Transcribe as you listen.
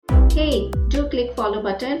Hey, do click follow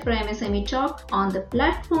button for MSME Talk on the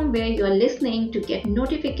platform where you are listening to get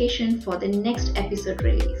notification for the next episode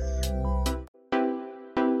release.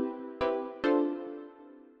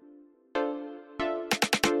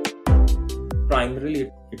 Primarily,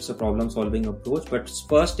 it's a problem-solving approach, but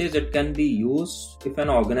first is it can be used if an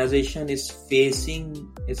organization is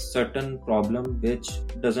facing a certain problem which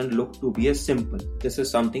doesn't look to be as simple. This is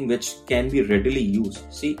something which can be readily used.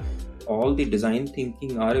 See, all the design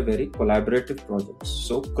thinking are a very collaborative projects,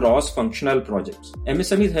 so cross-functional projects.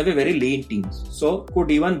 MSMEs have a very lean teams, so could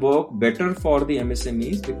even work better for the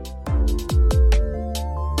MSMEs.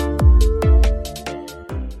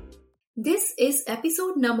 This is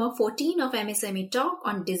episode number 14 of MSME Talk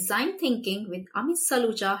on Design Thinking with Amit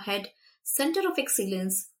Saluja, Head, Center of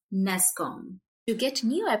Excellence, NESCOM. To get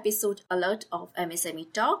new episode alert of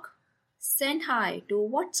MSME Talk, send hi to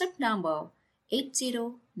WhatsApp number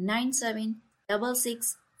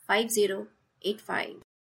 8097665085.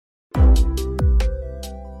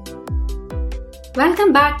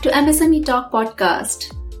 Welcome back to MSME Talk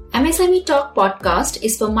Podcast. MSME Talk Podcast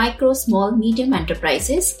is for micro, small, medium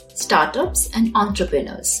enterprises, startups, and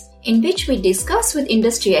entrepreneurs, in which we discuss with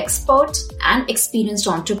industry experts and experienced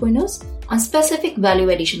entrepreneurs on specific value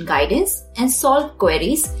addition guidance and solve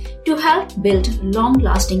queries to help build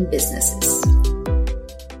long-lasting businesses.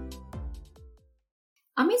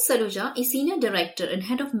 Amit Saluja is Senior Director and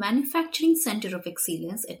Head of Manufacturing Center of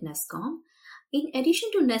Excellence at NESCOM. In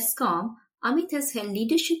addition to NESCOM, Amit has held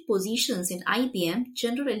leadership positions in IBM,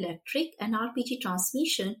 General Electric, and RPG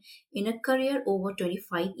Transmission in a career over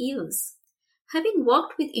 25 years. Having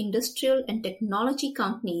worked with industrial and technology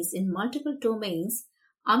companies in multiple domains,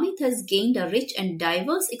 Amit has gained a rich and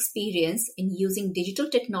diverse experience in using digital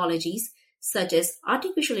technologies such as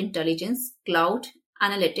artificial intelligence, cloud,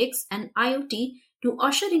 analytics, and IoT to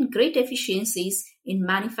usher in great efficiencies in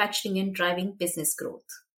manufacturing and driving business growth.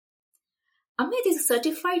 Amit is a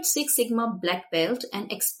certified Six Sigma Black Belt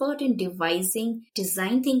and expert in devising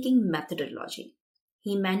design thinking methodology.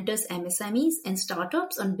 He mentors MSMEs and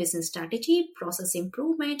startups on business strategy, process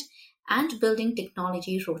improvement, and building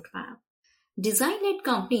technology roadmap. Design-led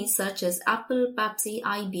companies such as Apple, Pepsi,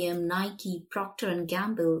 IBM, Nike, Procter &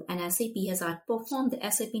 Gamble, and SAP has outperformed the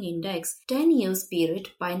SAP Index 10 years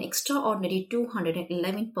period by an extraordinary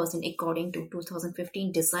 211% according to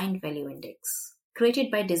 2015 Design Value Index,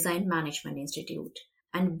 created by Design Management Institute.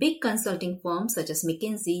 And big consulting firms such as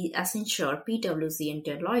McKinsey, Accenture, PwC, and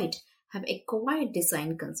Deloitte have acquired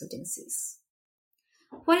design consultancies.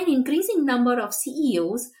 For an increasing number of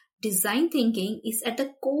CEOs, design thinking is at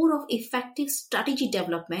the core of effective strategy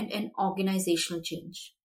development and organizational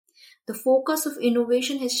change. The focus of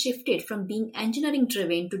innovation has shifted from being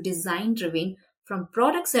engineering-driven to design-driven, from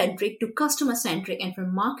product-centric to customer-centric, and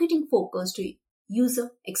from marketing-focused to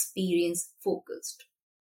user experience focused.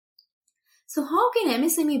 So how can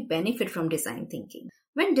MSME benefit from design thinking?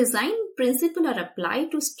 When design principles are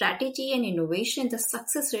applied to strategy and innovation, the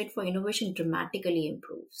success rate for innovation dramatically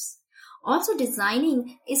improves. Also,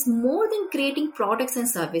 designing is more than creating products and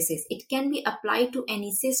services. It can be applied to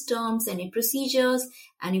any systems, any procedures,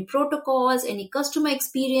 any protocols, any customer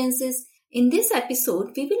experiences. In this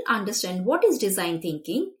episode, we will understand what is design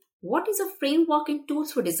thinking, what is a framework and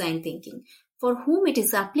tools for design thinking, for whom it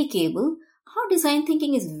is applicable, how design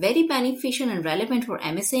thinking is very beneficial and relevant for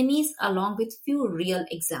MSMEs, along with few real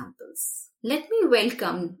examples. Let me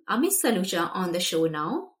welcome Amit Saluja on the show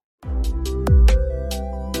now.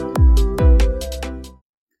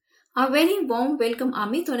 A very warm welcome,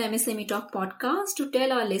 Amit, on MSME Talk Podcast to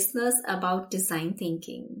tell our listeners about design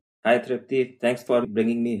thinking. Hi Tripti, thanks for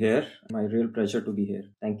bringing me here. My real pleasure to be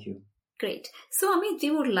here. Thank you. Great. So, Amit,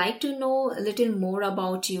 we would like to know a little more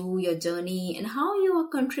about you, your journey, and how you are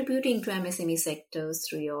contributing to MSME sectors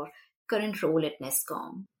through your current role at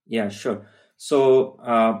NESCOM. Yeah, sure. So,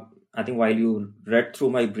 I think while you read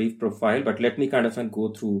through my brief profile, but let me kind of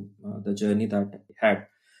go through the journey that I had.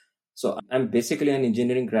 So, I'm basically an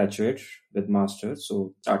engineering graduate with master's.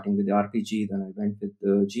 So, starting with the RPG, then I went with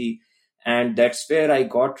the G, and that's where I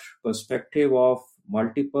got perspective of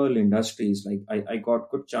multiple industries. Like I got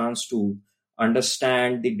good chance to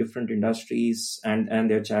understand the different industries and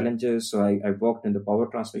their challenges. So I worked in the power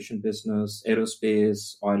transmission business,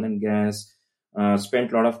 aerospace, oil and gas,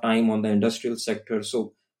 spent a lot of time on the industrial sector.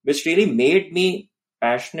 So which really made me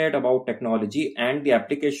passionate about technology and the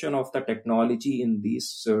application of the technology in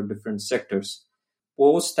these different sectors.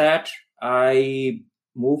 Post that, I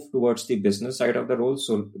moved towards the business side of the role.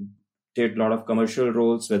 So did a lot of commercial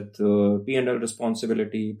roles with P&L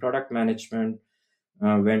responsibility, product management,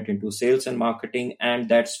 went into sales and marketing. And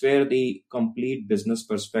that's where the complete business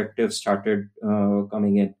perspective started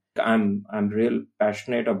coming in. I'm real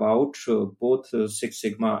passionate about both Six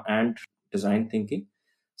Sigma and design thinking.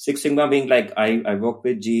 Six Sigma being like I work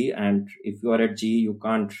with GE, and if you are at GE, you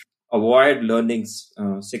can't avoid learning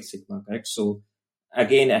Six Sigma, correct? So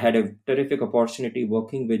again, I had a terrific opportunity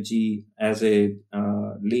working with GE as a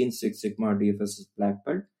Lean Six Sigma DFS black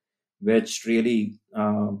belt, which really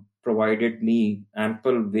provided me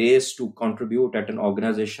ample ways to contribute at an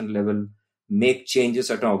organization level, make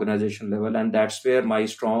changes at an organization level. And that's where my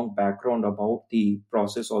strong background about the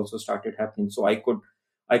process also started happening. So I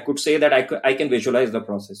could say that I can visualize the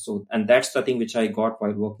process. So, and that's the thing which I got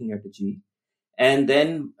while working at the GE. And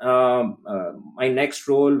then my next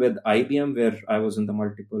role with IBM, where I was in the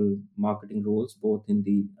multiple marketing roles, both in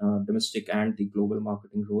the domestic and the global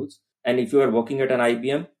marketing roles. And if you are working at an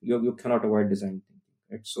IBM, you cannot avoid design thinking.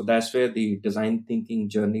 Right? So that's where the design thinking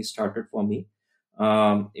journey started for me.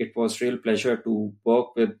 It was real pleasure to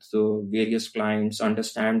work with various clients,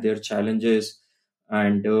 understand their challenges,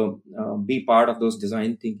 and be part of those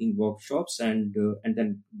design thinking workshops, and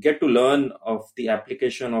then get to learn of the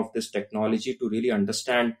application of this technology to really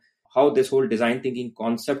understand how this whole design thinking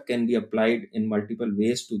concept can be applied in multiple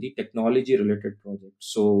ways to the technology related projects.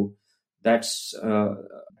 So that's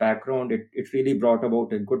background. It really brought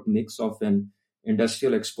about a good mix of an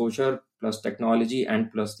industrial exposure plus technology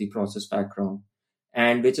and plus the process background.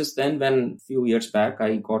 And which is then when a few years back,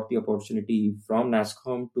 I got the opportunity from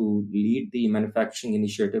NASSCOM to lead the manufacturing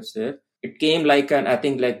initiatives there. It came like I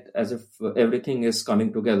think like as if everything is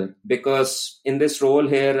coming together, because in this role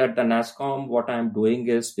here at the NASSCOM, what I'm doing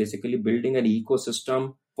is basically building an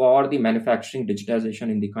ecosystem for the manufacturing digitization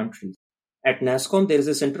in the country. At NASSCOM, there is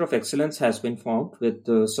a Center of Excellence has been formed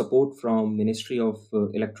with support from Ministry of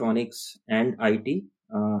Electronics and IT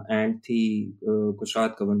and the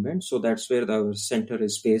Gujarat government. So that's where the center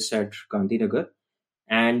is based at Gandhinagar.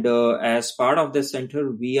 And as part of this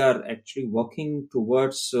center, we are actually working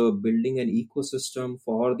towards building an ecosystem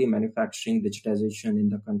for the manufacturing digitization in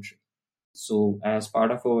the country. So as part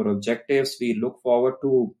of our objectives, we look forward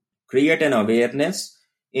to create an awareness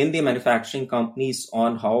in the manufacturing companies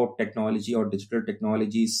on how technology or digital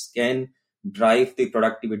technologies can drive the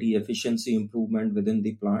productivity, efficiency improvement within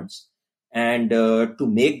the plants. And to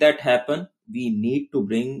make that happen, we need to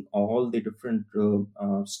bring all the different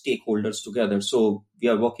stakeholders together. So we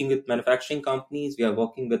are working with manufacturing companies, we are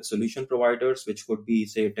working with solution providers, which could be,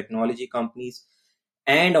 say, technology companies,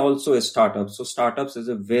 and also a startup. So startups is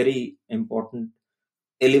a very important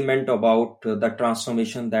element about the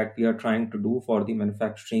transformation that we are trying to do for the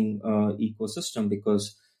manufacturing ecosystem,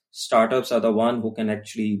 because startups are the one who can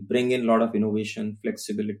actually bring in a lot of innovation,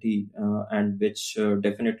 flexibility, and which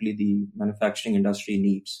definitely the manufacturing industry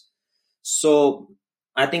needs. So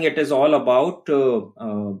I think it is all about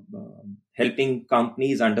helping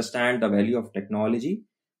companies understand the value of technology.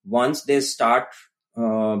 Once they start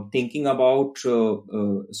thinking about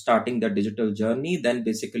starting the digital journey, then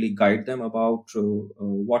basically guide them about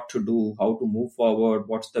what to do, how to move forward,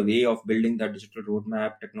 what's the way of building that digital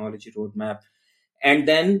roadmap, technology roadmap, and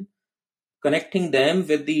then connecting them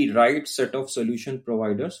with the right set of solution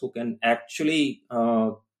providers who can actually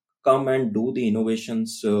come and do the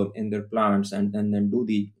innovations in their plants, and then do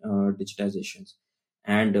the digitizations.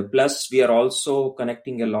 And plus, we are also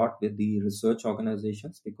connecting a lot with the research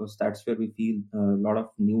organizations, because that's where we feel a lot of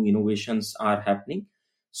new innovations are happening.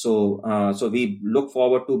 So we look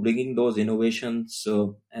forward to bringing those innovations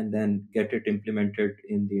and then get it implemented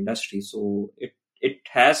in the industry. So it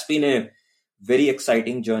has been a very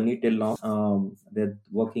exciting journey till now, with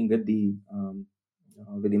working with the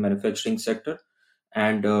manufacturing sector.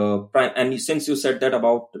 And since you said that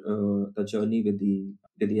about the journey with the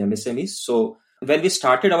MSMEs, so when we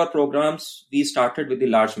started our programs, we started with the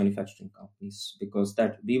large manufacturing companies, because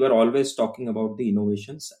that we were always talking about the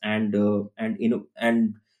innovations and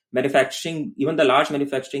manufacturing. Even the large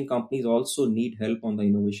manufacturing companies also need help on the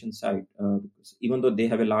innovation side, because even though they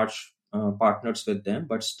have a large partners with them,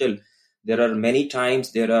 but still there are many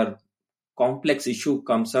times there are complex issue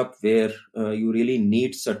comes up where you really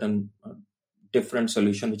need certain different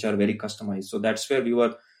solutions which are very customized. So that's where we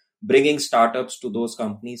were bringing startups to those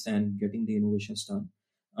companies and getting the innovations done.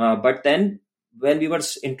 But then when we were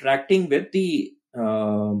interacting with the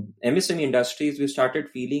MSME industries, we started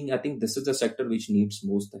feeling, I think this is the sector which needs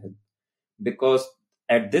most the help, because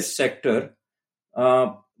at this sector,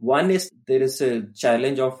 one is there is a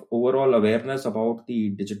challenge of overall awareness about the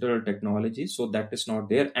digital technology. So that is not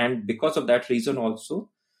there. And because of that reason also,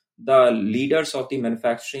 the leaders of the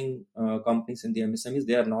manufacturing companies in the MSMEs,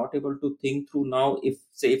 they are not able to think through now,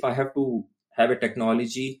 if I have to have a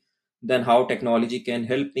technology, then how technology can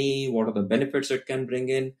help me, what are the benefits it can bring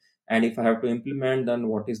in. And if I have to implement, then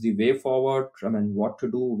what is the way forward? I mean, what to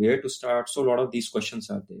do, where to start? So a lot of these questions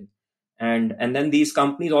are there. And then these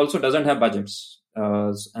companies also doesn't have budgets.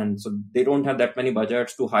 And so they don't have that many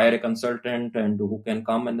budgets to hire a consultant and who can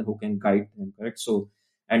come and who can guide them, correct? So,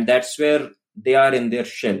 and that's where they are in their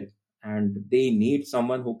shell, and they need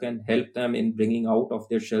someone who can help them in bringing out of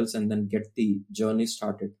their shells and then get the journey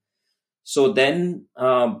started. So then,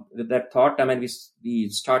 with that thought, I mean, we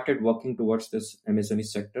started working towards this MSME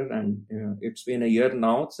sector, and it's been a year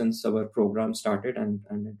now since our program started, and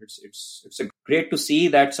it's great to see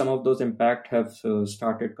that some of those impact have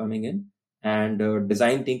started coming in, and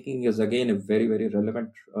design thinking is again a very very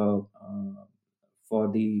relevant for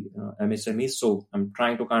the MSMEs. So I'm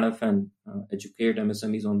trying to kind of educate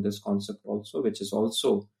MSMEs on this concept also, which is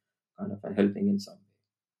also kind of helping in some way.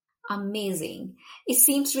 Amazing. It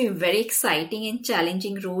seems to be a very exciting and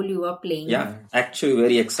challenging role you are playing. Yeah, actually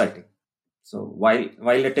very exciting. So while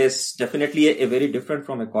it is definitely a very different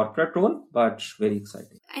from a corporate role, but very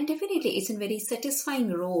exciting. And definitely it's a very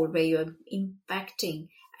satisfying role where you're impacting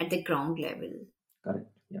at the ground level. Correct.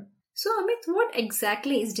 Yeah. So Amit, what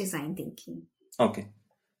exactly is design thinking? Okay.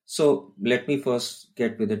 So let me first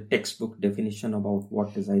get with a textbook definition about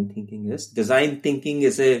what design thinking is. Design thinking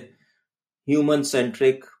is a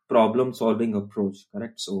human-centric problem-solving approach,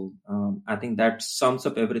 correct? So I think that sums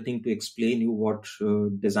up everything to explain you what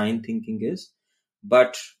design thinking is.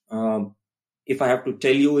 But if I have to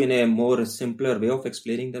tell you in a more simpler way of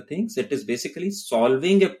explaining the things, it is basically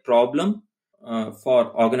solving a problem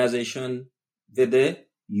for organization with a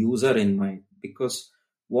user in mind. Because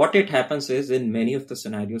what it happens is in many of the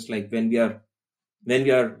scenarios, like when we have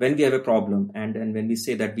a problem and when we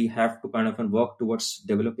say that we have to kind of work towards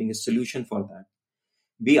developing a solution for that,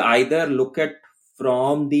 we either look at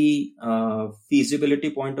from the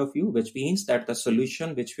feasibility point of view, which means that the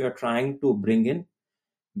solution which we are trying to bring in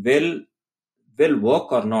will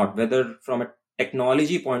work or not, whether from a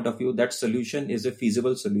technology point of view that solution is a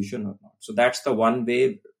feasible solution or not. So that's the one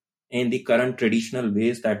way in the current traditional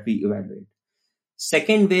ways that we evaluate.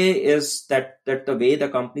 Second way is that the way the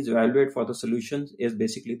companies evaluate for the solutions is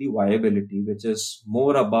basically the viability, which is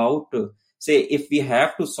more about, say, if we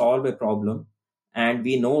have to solve a problem and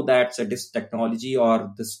we know that this technology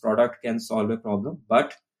or this product can solve a problem,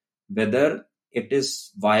 but whether it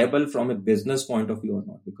is viable from a business point of view or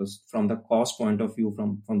not, because from the cost point of view,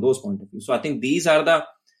 from those point of view. So I think these are the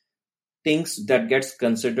things that gets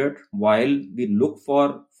considered while we look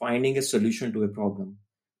for finding a solution to a problem.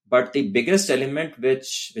 But the biggest element,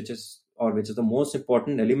 which is the most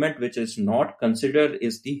important element, which is not considered,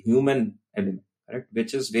 is the human element, correct?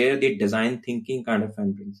 Which is where the design thinking kind of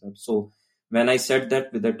brings up. So when I said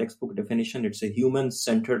that with the textbook definition, it's a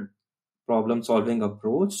human-centered problem-solving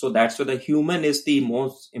approach. So that's where the human is the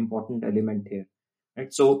most important element here,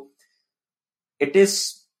 right? So it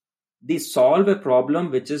is the solve a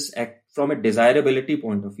problem which is from a desirability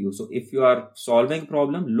point of view. So if you are solving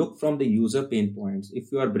problem, look from the user pain points.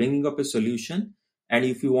 If you are bringing up a solution and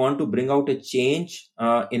if you want to bring out a change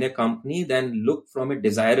in a company, then look from a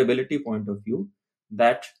desirability point of view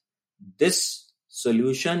that this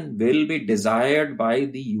solution will be desired by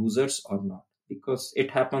the users or not. Because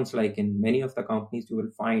it happens like in many of the companies, you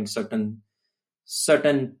will find certain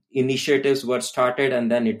initiatives were started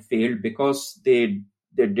and then it failed because they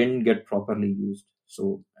didn't get properly used.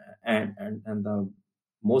 So and the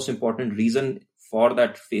most important reason for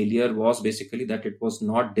that failure was basically that it was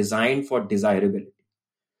not designed for desirability.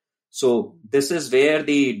 So this is where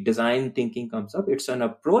the design thinking comes up. It's an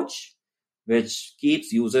approach which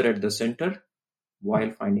keeps user at the center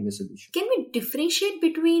while finding a solution. Can we differentiate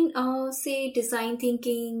between, say, design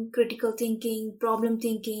thinking, critical thinking, problem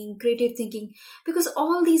thinking, creative thinking? Because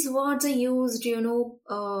all these words are used,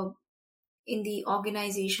 in the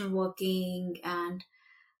organizational working and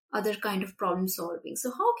other kind of problem solving.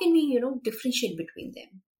 So how can we, differentiate between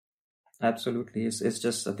them? Absolutely. It's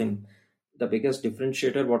just, I think, the biggest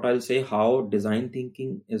differentiator, what I'll say, how design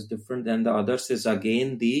thinking is different than the others is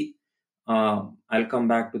again I'll come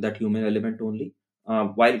back to that human element only.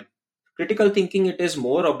 While critical thinking, it is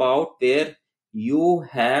more about where you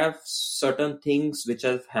have certain things which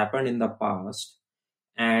have happened in the past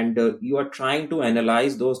and you are trying to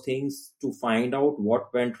analyze those things to find out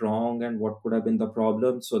what went wrong and what could have been the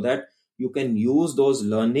problem, so that you can use those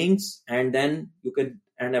learnings and then you can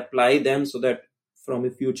apply them so that from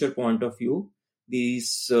a future point of view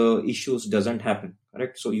these issues doesn't happen,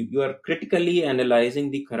 correct? So you are critically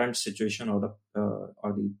analyzing the current situation or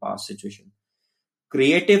the past situation.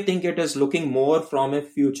 Creative think it is looking more from a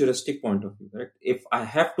futuristic point of view, correct? If I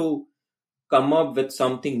have to come up with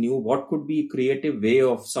something new, what could be a creative way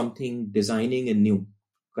of something designing a new?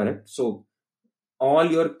 correct? So all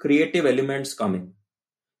your creative elements come in.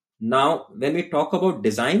 Now, when we talk about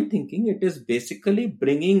design thinking, it is basically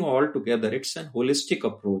bringing all together. It's a holistic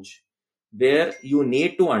approach where you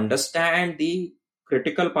need to understand the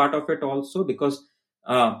critical part of it also, because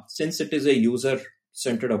since it is a user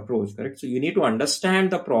centered approach, correct? So you need to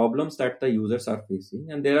understand the problems that the users are facing.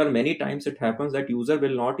 And there are many times it happens that user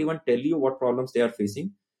will not even tell you what problems they are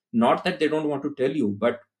facing. Not that they don't want to tell you,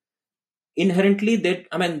 but inherently they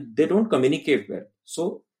don't communicate well.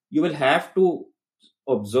 So you will have to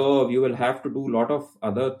observe, you will have to do a lot of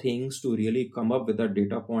other things to really come up with the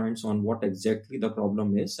data points on what exactly the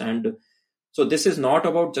problem is. And so this is not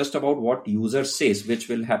about just about what user says, which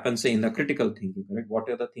will happen, say, in the critical thinking, right? What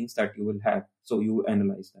are the things that you will have? So you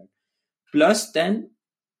analyze that. Plus, then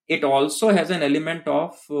it also has an element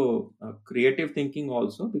of creative thinking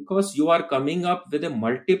also, because you are coming up with a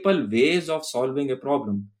multiple ways of solving a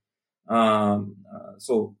problem.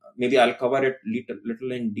 So maybe I'll cover it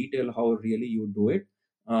little in detail how really you do it.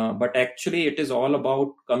 But actually, it is all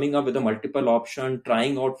about coming up with a multiple option,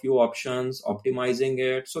 trying out few options, optimizing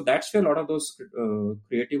it. So that's where a lot of those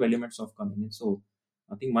creative elements of coming in. So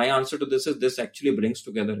I think my answer to this is this actually brings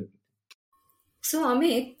together everything. So,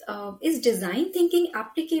 Amit, is design thinking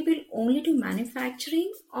applicable only to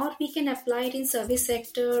manufacturing, or we can apply it in service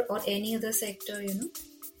sector or any other sector,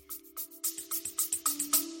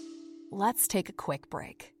 Let's take a quick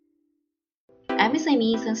break.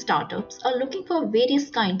 MSMEs and startups are looking for various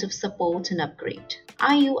kinds of support and upgrade.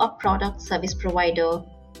 Are you a product service provider,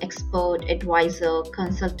 expert, advisor,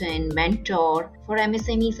 consultant, mentor for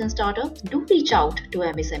MSMEs and startups? Do reach out to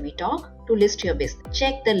MSME Talk to list your business.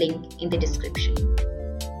 Check the link in the description.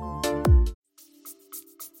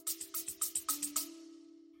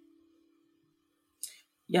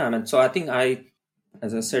 Yeah, so I think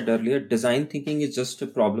as I said earlier, design thinking is just a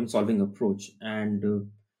problem solving approach, and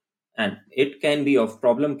it can be of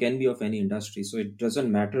problem can be of any industry. So it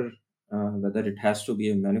doesn't matter whether it has to be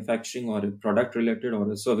a manufacturing or a product related or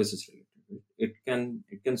a services related.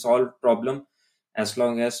 It can solve problem as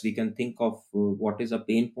long as we can think of what is a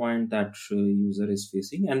pain point that user is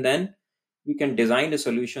facing, and then we can design a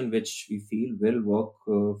solution which we feel will work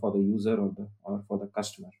for the user or for the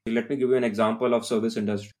customer. Let me give you an example of service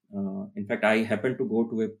industry. In fact, I happened to go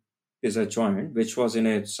to a pizza joint which was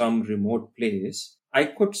in some remote place. I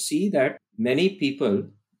could see that many people,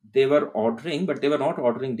 they were ordering, but they were not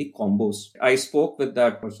ordering the combos. I spoke with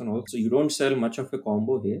that person also. You don't sell much of a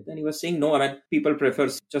combo here. Then he was saying, no, people prefer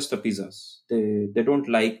just the pizzas. They don't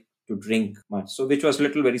like to drink much. So which was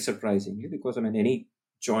little very surprisingly, because any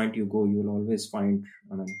joint you go, you will always find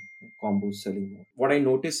combos selling more. What I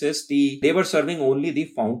noticed is they were serving only the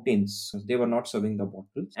fountains. They were not serving the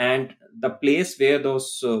bottles. And the place where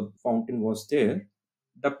those fountain was there,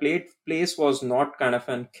 the place was not kind of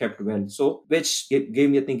kept well. So which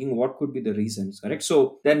gave me thinking what could be the reasons, correct?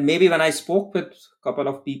 So then maybe when I spoke with a couple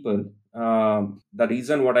of people, the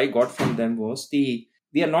reason what I got from them was we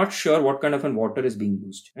are not sure what kind of water is being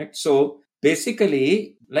used, right? So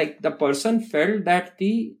basically, like, the person felt that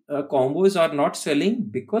the combos are not selling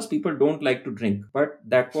because people don't like to drink, but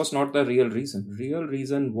that was not the real reason. Real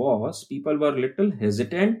reason was people were little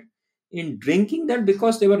hesitant in drinking that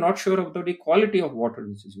because they were not sure about the quality of water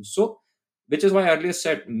which is used. So which is why I earlier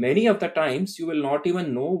said many of the times you will not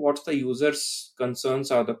even know what the user's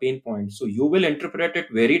concerns are, the pain points. So you will interpret it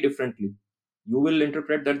very differently. You will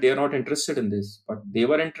interpret that they are not interested in this, but they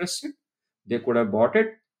were interested. They could have bought it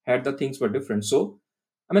had the things were different. So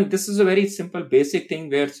this is a very simple basic thing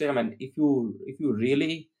where, say, if you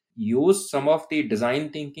really use some of the design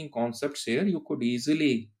thinking concepts here, you could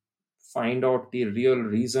easily find out the real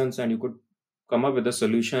reasons and you could come up with a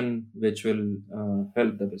solution which will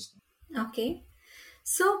help the business. Okay.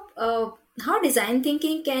 So, how design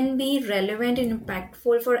thinking can be relevant and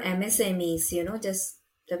impactful for MSMEs, just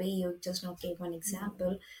the way you just now gave one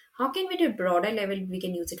example, how can we, at a broader level, we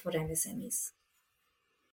can use it for MSMEs?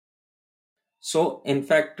 So, in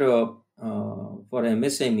fact, for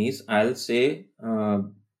MSMEs, I'll say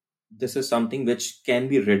this is something which can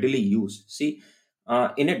be readily used. See,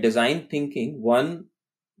 in a design thinking, one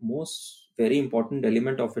most very important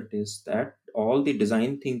element of it is that all the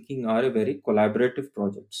design thinking are a very collaborative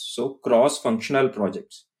projects. So, cross-functional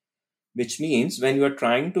projects, which means when you are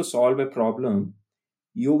trying to solve a problem,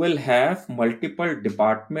 you will have multiple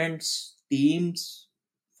departments, teams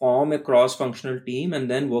form a cross-functional team and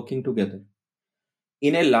then working together.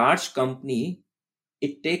 In a large company,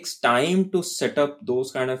 it takes time to set up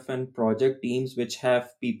those kind of project teams which have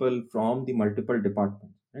people from the multiple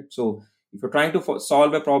departments, right? So if you're trying to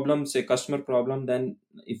solve a problem, say customer problem, then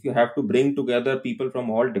if you have to bring together people from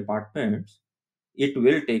all departments, it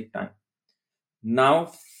will take time.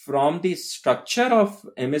 Now, from the structure of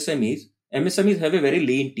MSMEs have a very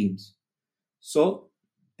lean teams. So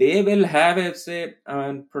they will have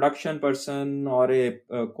a production person or a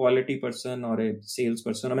quality person or a sales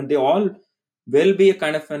person. I mean, they all will be a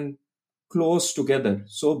kind of an close together.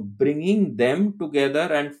 So bringing them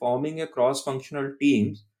together and forming a cross-functional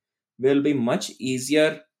teams will be much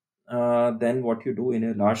easier than what you do in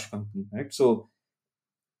a large company, right? So,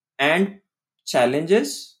 and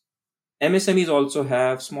challenges MSMEs also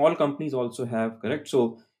have, small companies also have, correct?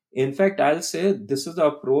 So, in fact, I'll say this is the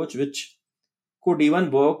approach which could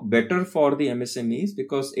even work better for the MSMEs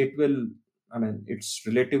because it's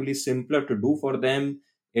relatively simpler to do for them.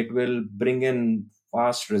 It will bring in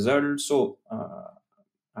fast results. So,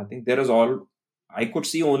 I think I could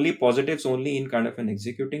see only positives only in kind of an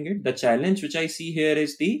executing it. The challenge which I see here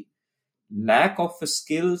is the lack of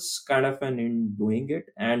skills kind of an in doing it,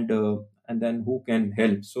 and then who can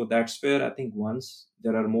help. So that's where I think once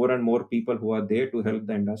there are more and more people who are there to help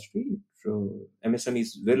the industry, so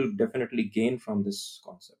MSMEs will definitely gain from this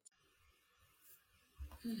concept.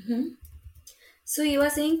 So you are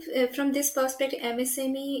saying from this perspective,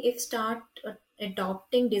 MSME, if start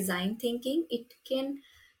adopting design thinking, it can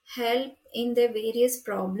help in their various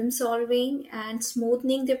problem solving and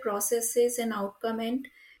smoothening the processes and outcome and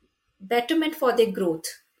betterment for their growth.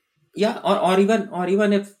 Yeah, or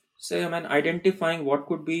even if say identifying what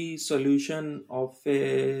could be solution of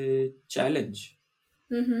a challenge.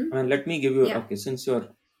 Mm-hmm. Let me give you, Yeah. okay, since you're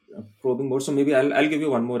probing more, so maybe I'll give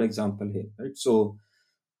you one more example here, right? So,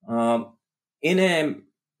 in a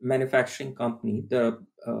manufacturing company,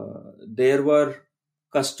 there were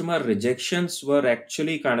customer rejections were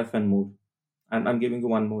actually kind of an more. I'm giving you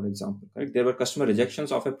one more example, right? There were customer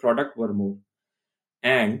rejections of a product were more,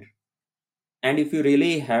 and if you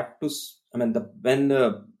really have to, when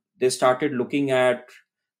they started looking at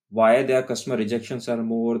why their customer rejections are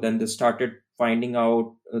more, then they started finding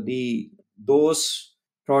out those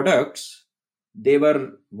products, they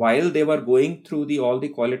were, while they were going through all the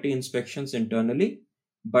quality inspections internally,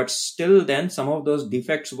 but still then some of those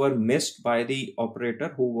defects were missed by the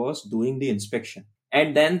operator who was doing the inspection.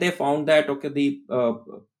 And then they found that, okay, the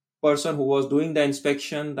person who was doing the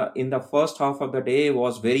inspection in the first half of the day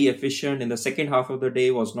was very efficient, in the second half of the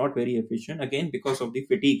day was not very efficient, again because of the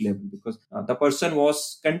fatigue level, because the person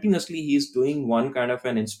was continuously, he's doing one kind of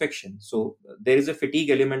an inspection. So there is a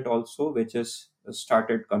fatigue element also which is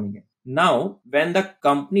started coming in. Now when the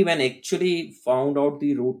company, when actually found out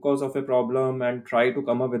the root cause of a problem and try to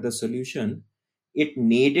come up with a solution, it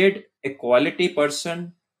needed a quality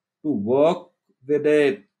person to work with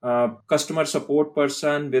a customer support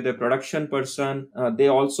person, with a production person. They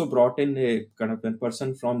also brought in a kind of a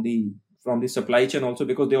person from the supply chain also,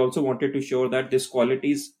 because they also wanted to show that this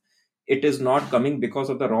qualities, it is not coming because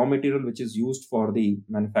of the raw material which is used for the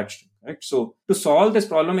manufacturing, right? So to solve this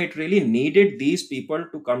problem, it really needed these people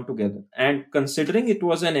to come together, and considering it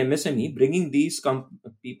was an MSME, bringing these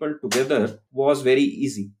people together was very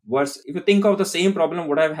easy. Was, if you think of the same problem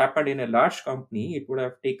would have happened in a large company, it would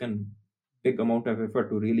have taken big amount of effort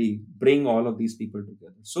to really bring all of these people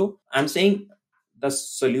together. So I'm saying the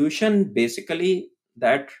solution basically,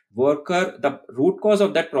 that the root cause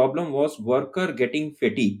of that problem was worker getting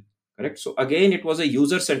fatigue, correct? So again, it was a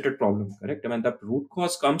user centered problem, correct? The root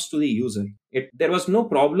cause comes to the user. There was no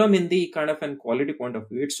problem in the kind of an quality point of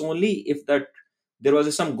view. It's only if that there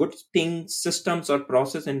was some good things, systems or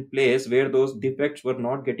process in place where those defects were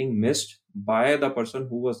not getting missed by the person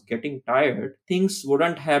who was getting tired, things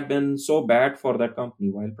wouldn't have been so bad for that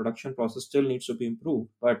company. While production process still needs to be improved,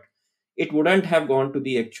 but it wouldn't have gone to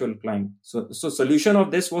the actual client. So solution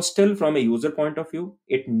of this was still from a user point of view.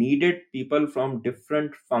 It needed people from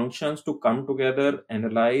different functions to come together,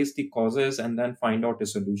 analyze the causes, and then find out a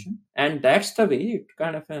solution. And that's the way it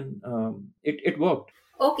kind of it worked.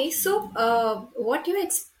 Okay, so what you're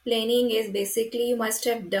explaining is basically you must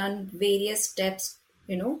have done various steps,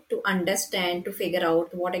 to understand, to figure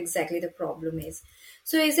out what exactly the problem is.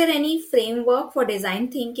 So, is there any framework for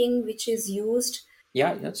design thinking which is used?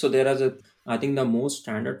 Yeah. So there is I think the most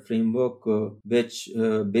standard framework which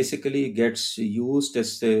basically gets used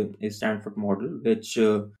as a Stanford model, which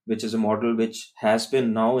is a model which has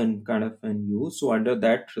been now in kind of in use. So under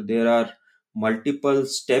that, there are multiple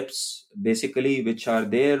steps basically which are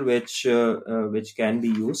there, which can be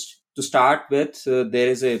used. To start with, there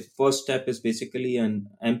is a first step is basically an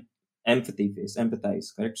empathy phase,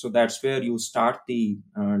 empathize, correct? So that's where you start the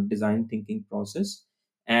design thinking process,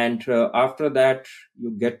 and after that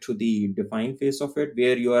you get to the define phase of it,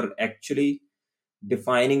 where you are actually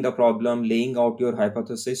defining the problem, laying out your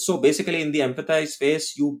hypothesis. So basically in the empathize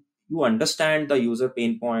phase, you understand the user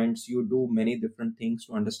pain points, you do many different things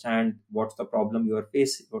to understand what's the problem you are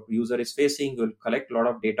facing, what user is facing. You'll collect a lot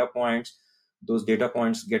of data points. Those data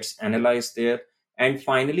points gets analyzed there, and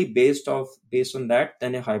finally based on that,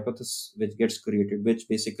 then a hypothesis which gets created, which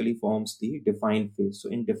basically forms the define phase. So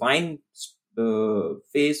in define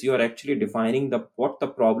phase, you are actually defining what the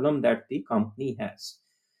problem that the company has.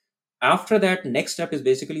 After that, next step is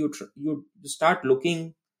basically you start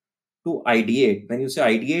looking to ideate. When you say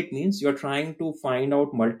ideate, means you're trying to find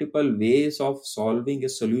out multiple ways of solving a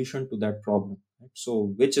solution to that problem, right?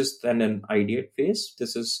 So which is then an ideate phase.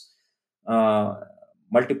 This is uh,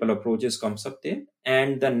 multiple approaches comes up there,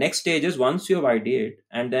 and the next stage is once you have ideate,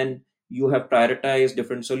 and then you have prioritized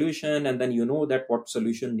different solution, and then you know that what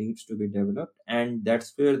solution needs to be developed, and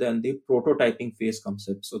that's where then the prototyping phase comes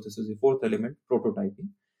in. So this is the fourth element, prototyping,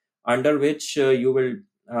 under which you will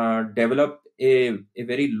develop a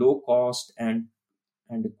very low cost and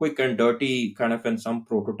quick and dirty kind of some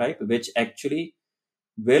prototype, which actually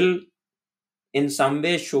will in some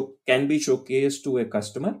way can be showcased to a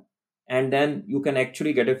customer, and then you can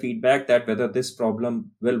actually get a feedback that whether this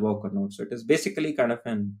problem will work or not. So it is basically kind of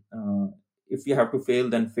an if you have to fail,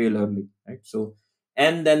 then fail early, right? So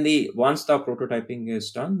and then the once the prototyping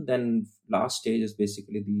is done, then last stage is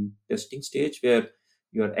basically the testing stage, where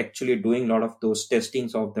you are actually doing a lot of those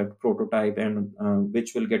testings of that prototype, and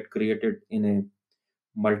which will get created in a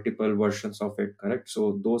multiple versions of it, correct?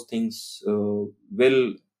 So those things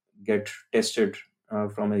will get tested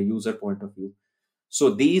from a user point of view. So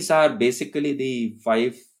these are basically the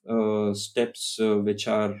five steps which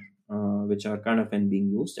are kind of being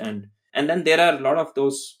used, and then there are a lot of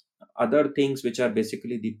those other things which are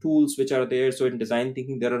basically the tools which are there. So in design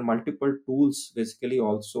thinking, there are multiple tools basically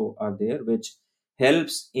also are there, which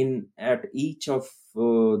helps in at each of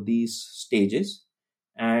these stages,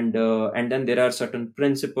 and then there are certain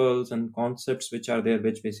principles and concepts which are there,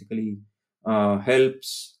 which basically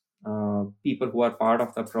helps people who are part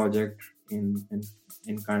of the project in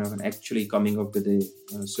kind of actually coming up with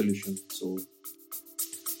a solution. So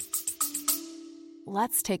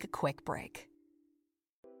Let's take a quick break.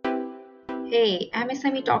 Hey,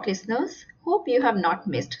 MSME Talk listeners, hope you have not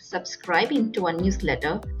missed subscribing to our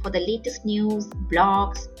newsletter for the latest news,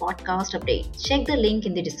 blogs, podcast updates. Check the link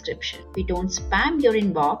in the description. We don't spam your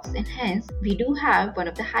inbox, and hence we do have one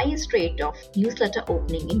of the highest rate of newsletter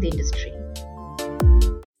opening in the industry.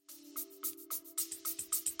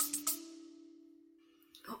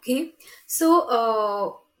 Okay,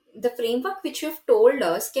 so the framework which you have told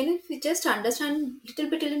us, can we just understand little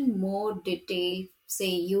bit in more detail? Say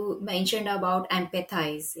you mentioned about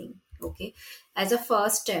empathizing, okay, as a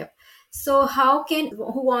first step. So how can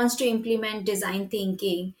who wants to implement design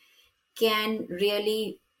thinking can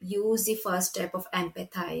really use the first step of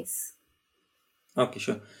empathize? okay,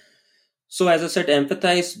 sure. So as I said,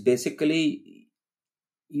 empathize, basically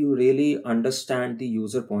you really understand the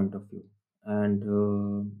user point of view,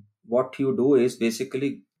 and what you do is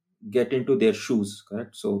basically get into their shoes,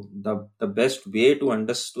 correct? So the best way to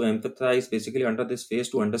empathize basically under this phase,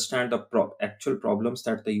 to understand the actual problems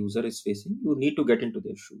that the user is facing, you need to get into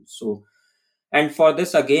their shoes. So and for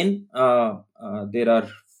this again, there are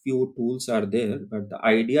few tools are there, but the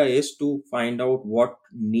idea is to find out what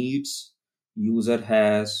needs user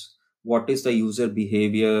has, what is the user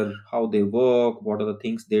behavior, how they work, what are the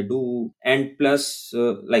things they do, and plus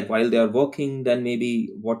like while they are working, then maybe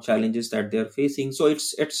what challenges that they are facing. So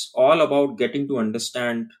it's all about getting to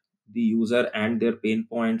understand the user and their pain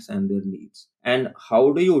points and their needs. And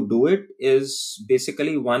how do you do it is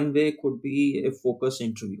basically one way could be a focus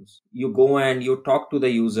interviews. You go and you talk to the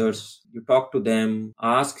users, you talk to them,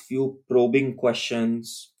 ask few probing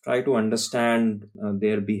questions, try to understand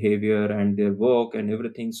their behavior and their work and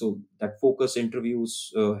everything. So that focus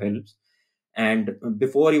interviews helps. And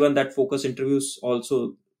before even that focus interviews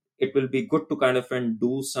also, it will be good to kind of and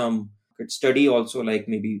do some study also, like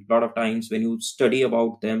maybe a lot of times when you study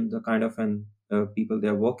about them, the kind of people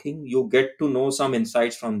they're working, you get to know some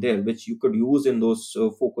insights from there which you could use in those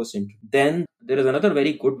focus interviews. Then there is another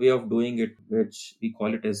very good way of doing it, which we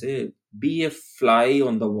call it as a be a fly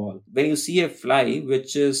on the wall. When you see a fly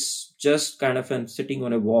which is just kind of sitting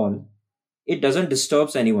on a wall, it doesn't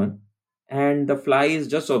disturb anyone, and the fly is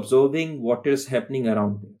just observing what is happening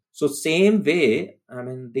around it. So same way, I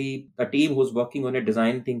mean, the team who's working on a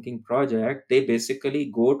design thinking project, they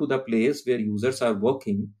basically go to the place where users are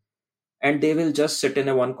working, and they will just sit in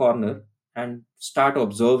a one corner and start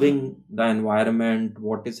observing the environment,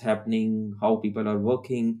 what is happening, how people are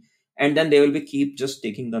working, and then they will be keep just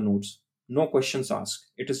taking the notes. No questions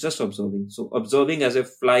asked. It is just observing. So observing as a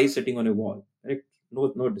fly sitting on a wall, right?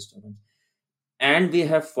 No disturbance. And we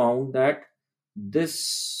have found that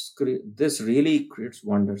this really creates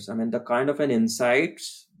wonders. I mean, the kind of an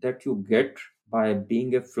insights that you get by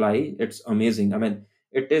being a fly, it's amazing. I mean,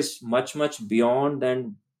 it is much beyond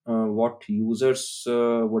than what users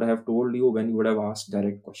would have told you when you would have asked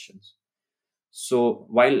direct questions. So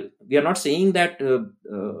while we are not saying that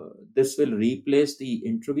this will replace the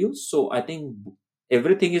interviews, so I think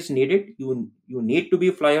everything is needed. You need to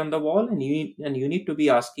be fly on the wall, and you need to be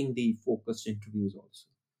asking the focused interviews also.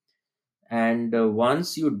 And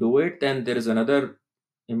once you do it, then there is another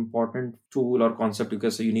important tool or concept,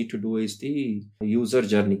 because you need to do is the user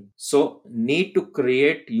journey. So need to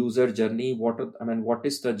create user journey. What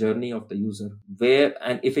is the journey of the user, where,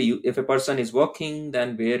 and if a person is working,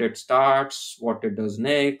 then where it starts, what it does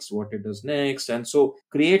next, and so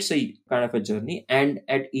creates a kind of a journey. And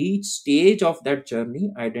at each stage of that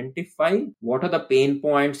journey, identify what are the pain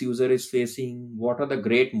points user is facing, what are the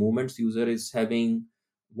great moments user is having,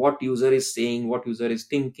 what user is saying, what user is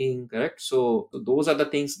thinking, correct? So those are the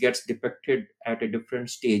things gets depicted at a different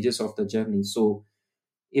stages of the journey. So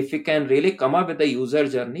if we can really come up with a user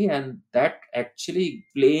journey, and that actually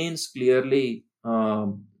explains clearly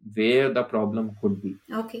where the problem could be.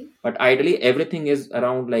 Okay. But ideally everything is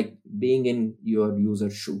around like being in your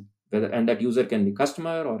user's shoe, and that user can be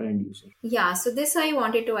customer or end user. Yeah, so this I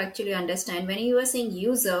wanted to actually understand. When you were saying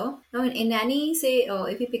user, now in any, say,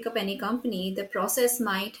 if you pick up any company, the process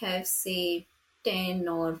might have, say, 10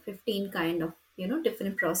 or 15 kind of,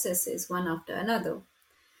 different processes, one after another.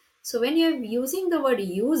 So when you're using the word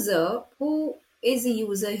user, who is the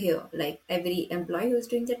user here? Like every employee who's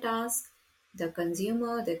doing the task, the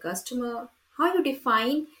consumer, the customer. How you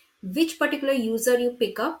define which particular user you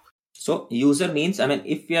pick up? So user means, I mean,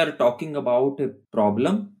 if we are talking about a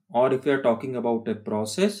problem or if we are talking about a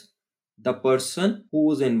process, the person who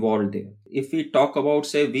is involved there. If we talk about,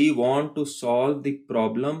 say, we want to solve the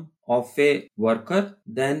problem of a worker,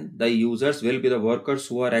 then the users will be the workers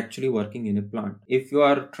who are actually working in a plant. If you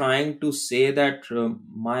are trying to say that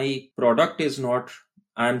my product is not,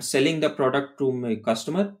 I'm selling the product to my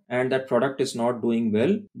customer and that product is not doing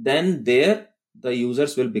well, then there the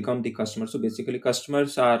users will become the customer. So basically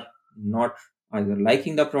customers are not either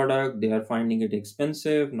liking the product, they are finding it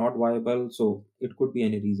expensive, not viable, so it could be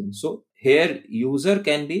any reason. So here user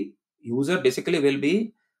basically will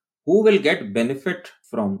be who will get benefit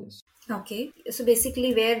from this. Okay, so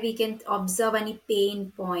basically, where we can observe any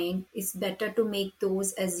pain point, it's better to make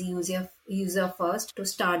those as user first to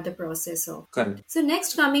start the process of. Correct. So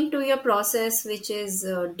next, coming to your process, which is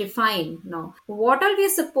define now. What are we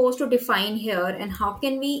supposed to define here, and how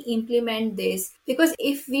can we implement this? Because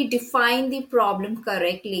if we define the problem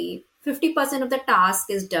correctly, 50% of the task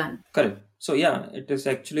is done. Correct. So yeah, it is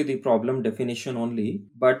actually the problem definition only,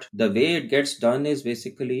 but the way it gets done is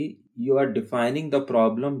basically you are defining the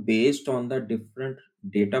problem based on the different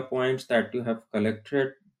data points that you have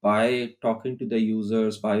collected by talking to the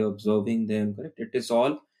users, by observing them, correct? It is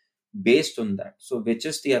all based on that. So which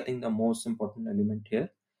is I think the most important element here.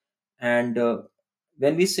 And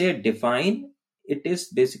when we say define, it is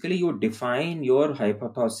basically you define your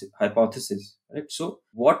hypothesis, right? So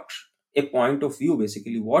what a point of view,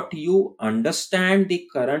 basically what you understand the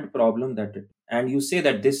current problem that it, and you say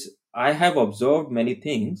that this, I have observed many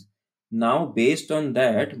things. Now based on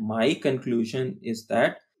that, my conclusion is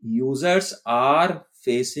that users are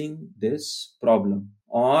facing this problem,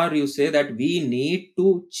 or you say that we need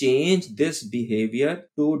to change this behavior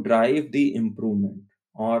to drive the improvement,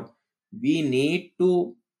 or we need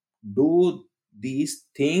to do these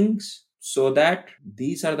things so that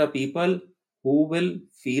these are the people who will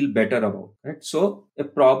feel better about it. So a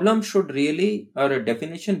problem should really, or a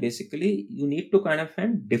definition, basically you need to kind of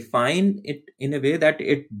define it in a way that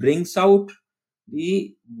it brings out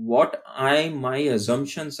the what my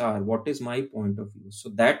assumptions are, what is my point of view. So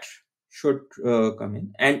that should come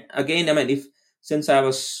in. And again, I mean, if since I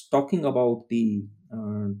was talking about the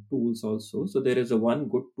tools also, so there is a one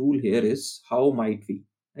good tool here is how might we,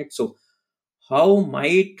 right? So how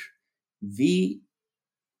might we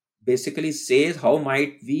basically says how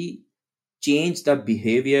might we change the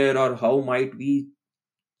behavior, or how might we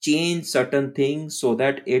change certain things so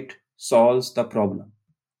that it solves the problem,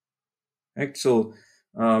 right? So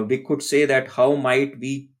we could say that how might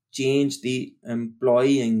we change the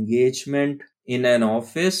employee engagement in an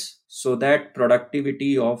office so that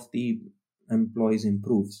productivity of the employees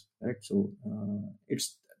improves, right? So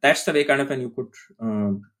it's that's the way kind of, and you could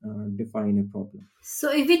define a problem.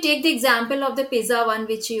 So if we take the example of the pizza one,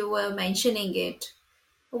 which you were mentioning it,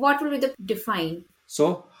 what will be the define?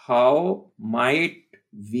 So how might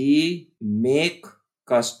we make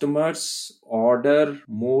customers order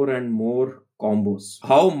more and more combos.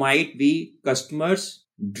 How might we customers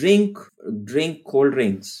drink cold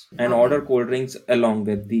drinks and Okay. order cold drinks along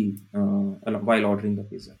with the while ordering the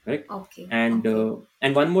pizza, correct? Okay. And Okay.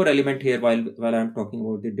 and one more element here while I'm talking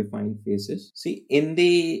about the defined phases. See,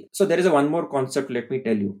 so there is one more concept. Let me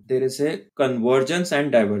tell you, there is a convergence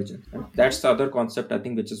and divergence. And Okay. that's the other concept I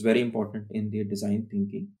think which is very important in the design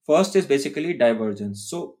thinking. First is basically divergence.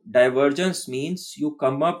 So divergence means you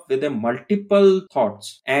come up with a multiple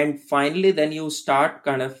thoughts, and finally then you start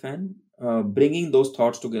kind of bringing those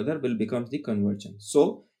thoughts together will become the convergence.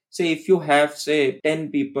 So say if you have say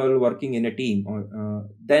 10 people working in a team, or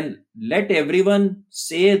then let everyone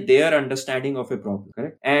say their understanding of a problem,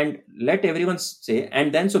 correct? And let everyone say,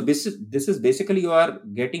 and then so this is basically you are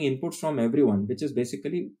getting inputs from everyone, which is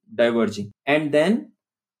basically diverging. And then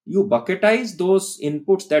you bucketize those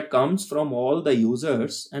inputs that comes from all the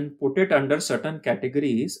users and put it under certain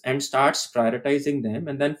categories and starts prioritizing them,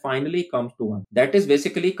 and then finally comes to one. That is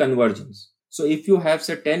basically convergence. So if you have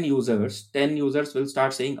say 10 users will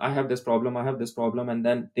start saying I have this problem, and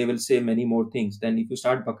then they will say many more things. Then if you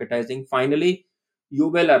start bucketizing, finally you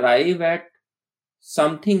will arrive at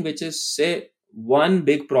something which is say one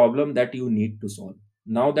big problem that you need to solve.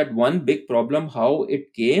 Now that one big problem, how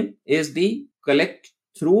it came is the collect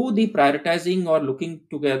through the prioritizing or looking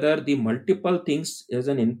together the multiple things as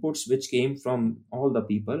an inputs which came from all the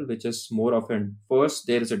people, which is more often first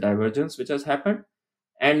there is a divergence which has happened,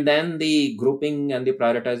 and then the grouping and the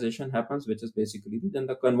prioritization happens, which is basically then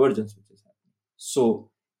the convergence which is happening.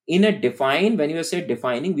 So when you say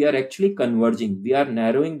defining, we are actually converging. We are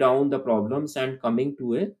narrowing down the problems and coming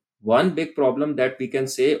to a one big problem that we can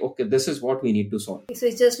say, okay, this is what we need to solve. So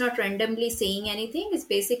it's just not randomly saying anything. It's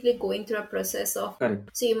basically going through a process of.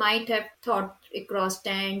 Correct. So you might have thought across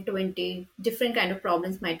 10, 20 different kind of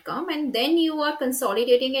problems might come, and then you are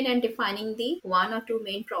consolidating it and defining the one or two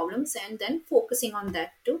main problems and then focusing on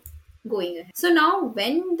that to going ahead. So now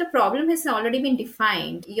when the problem has already been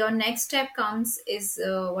defined, your next step comes is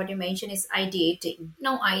what you mentioned is ideating.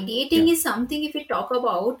 Now ideating is something, if we talk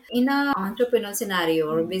about in a entrepreneur scenario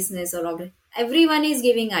or business or everyone is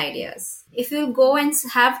giving ideas. If you go and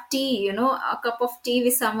have tea, a cup of tea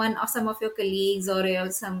with someone or some of your colleagues or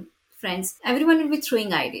some friends, everyone will be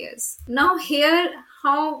throwing ideas. Now here,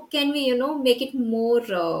 how can we make it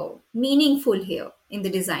more meaningful here in the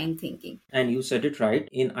design thinking? And you said it right.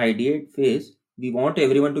 In ideate phase, we want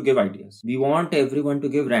everyone to give ideas. We want everyone to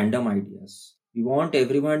give random ideas. We want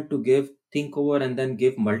everyone to think over and then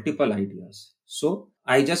give multiple ideas. So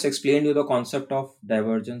I just explained you the concept of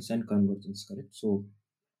divergence and convergence, correct? So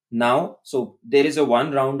there is a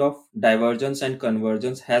one round of divergence and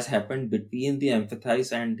convergence has happened between the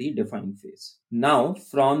empathize and the define phase. Now,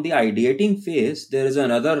 from the ideating phase, there is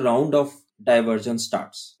another round of divergence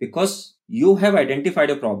starts, because you have identified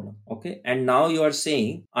a problem, okay? And now you are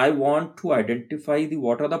saying, I want to identify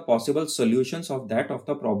what are the possible solutions of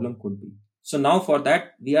the problem could be. So now for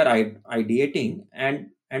that, we are ideating,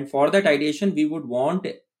 and for that ideation, we would want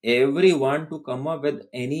everyone to come up with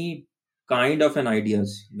any kind of an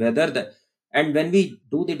ideas, and when we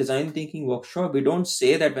do the design thinking workshop, we don't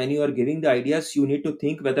say that when you are giving the ideas, you need to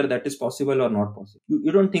think whether that is possible or not possible.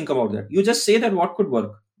 You don't think about that. You just say that what could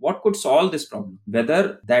work, what could solve this problem.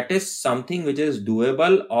 Whether that is something which is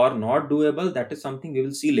doable or not doable, that is something we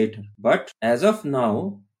will see later. But as of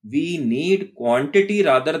now, we need quantity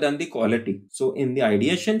rather than the quality. So in the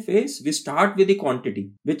ideation phase, we start with the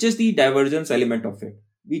quantity, which is the divergence element of it.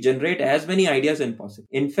 We generate as many ideas as possible.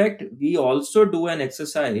 In fact, we also do an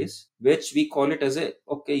exercise which we call it as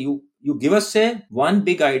you give us one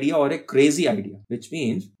big idea or a crazy idea, which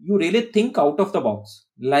means you really think out of the box.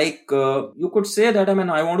 Like you could say that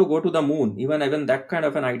I want to go to the moon. Even that kind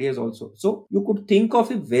of an idea is also. So you could think of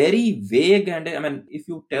a very vague, and if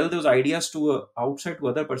you tell those ideas to outside to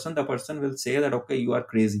other person, the person will say that okay, you are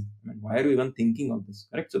crazy. Why are you even thinking of this?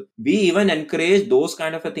 Correct. So we even encourage those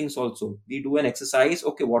kind of things also. We do an exercise.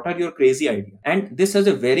 Okay, what are your crazy ideas? And this has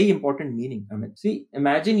a very important meaning. See,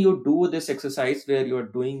 imagine you do this exercise where you are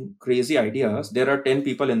doing crazy ideas. There are 10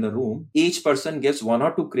 people in the room. Each person gets one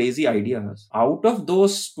or two crazy ideas. Out of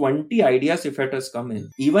those 20 ideas, if it has come in,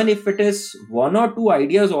 even if it is one or two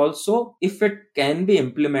ideas also, if it can be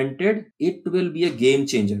implemented, it will be a game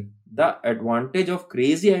changer. The advantage of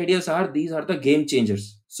crazy ideas these are the game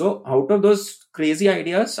changers. So out of those crazy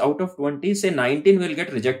ideas, out of 20, say 19 will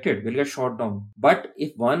get rejected, will get shot down. But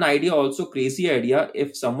if one idea, also crazy idea,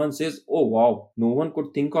 if someone says, oh wow, no one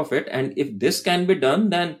could think of it, and if this can be done,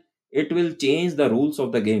 then it will change the rules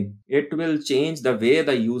of the game. It will change the way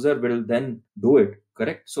the user will then do it.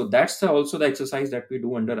 Correct. So that's also the exercise that we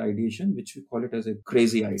do under ideation, which we call it as a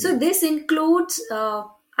crazy idea. So this includes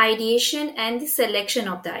ideation and the selection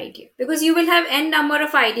of the idea, because you will have n number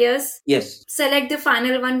of ideas. Yes. Select the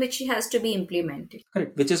final one which has to be implemented.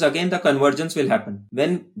 Correct. Which is again the convergence will happen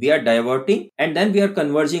when we are diverting and then we are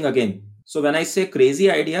converging again. So when I say crazy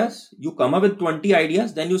ideas, you come up with 20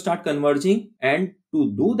 ideas, then you start converging. And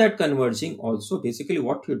to do that converging also, basically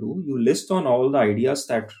what you do, you list on all the ideas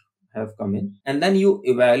that have come in, and then you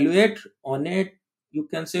evaluate on it, you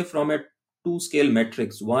can say from a two scale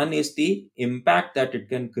metrics. One is the impact that it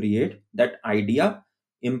can create, that idea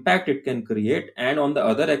impact it can create, and on the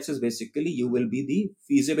other axis basically you will be the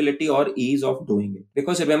feasibility or ease of doing it.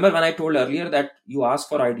 Because remember when I told earlier that you ask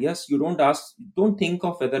for ideas, you don't think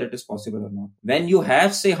of whether it is possible or not. When you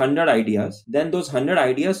have say 100 ideas, then those 100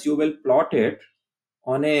 ideas you will plot it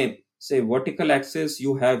on a say vertical axis,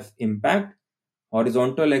 you have impact,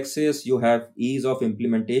 horizontal axis you have ease of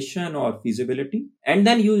implementation or feasibility, and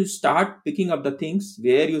then you start picking up the things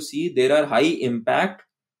where you see there are high impact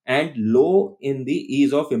and low in the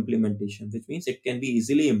ease of implementation, which means it can be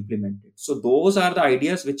easily implemented. So those are the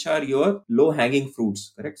ideas which are your low hanging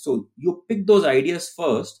fruits, correct? So you pick those ideas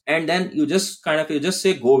first, and then you just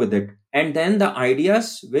say go with it. And then the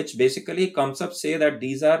ideas which basically comes up say that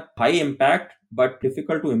these are high impact but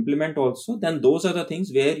difficult to implement also, then those are the things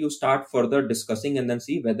where you start further discussing and then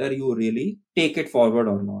see whether you really take it forward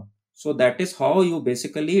or not. So that is how you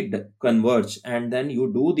basically converge, and then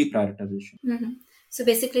you do the prioritization. Mm-hmm. So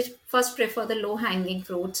basically, first prefer the low-hanging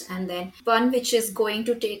fruits, and then one which is going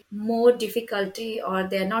to take more difficulty or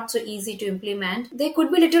they're not so easy to implement. They could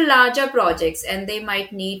be little larger projects and they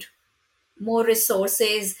might need more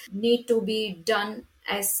resources, need to be done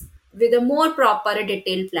as with a more proper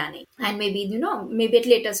detailed planning, and maybe maybe at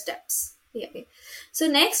later steps. Yeah. Okay. So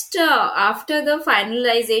next, after the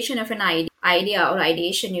finalization of an idea or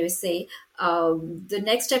ideation, you say, the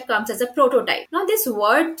next step comes as a prototype. Now, this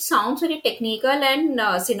word sounds very technical and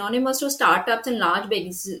synonymous to startups and large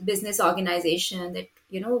business organization that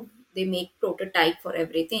they make prototype for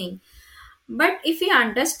everything. But if we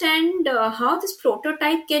understand how this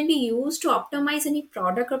prototype can be used to optimize any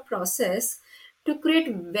product or process to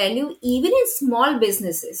create value even in small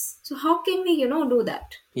businesses, so how can we do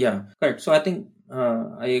that? Yeah, correct. So I think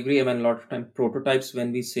I agree. I mean, a lot of time prototypes,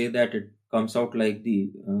 when we say that, it comes out like the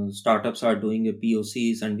startups are doing a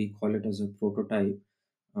POCs and we call it as a prototype,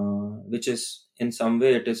 which is in some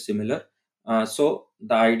way it is similar. So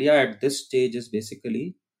the idea at this stage is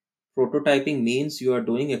basically prototyping means you are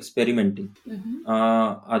doing experimenting.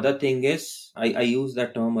 Other thing is, I used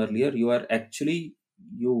that term earlier,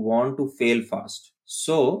 you want to fail fast.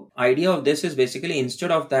 So idea of this is basically,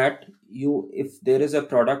 instead of that, if there is a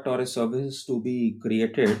product or a service to be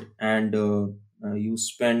created, and you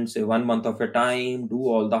spend say 1 month of your time, do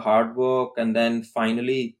all the hard work, and then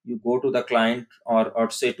finally you go to the client or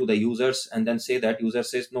say to the users, and then say that user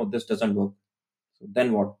says no, this doesn't work. So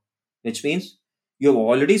then what? Which means you have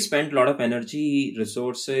already spent a lot of energy,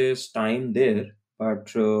 resources, time there,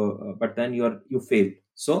 but then you failed.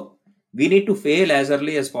 So we need to fail as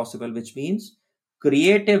early as possible, which means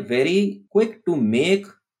create a very quick to make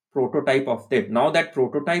prototype of it. Now that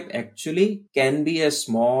prototype actually can be a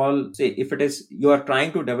small, say if it is you are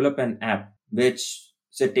trying to develop an app which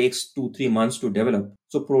say takes 2-3 months to develop.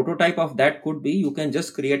 So prototype of that could be, you can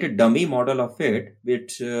just create a dummy model of it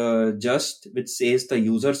which says the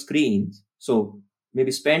user screens. So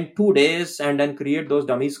maybe spend 2 days and then create those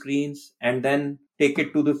dummy screens and then take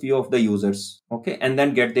it to the few of the users, okay, and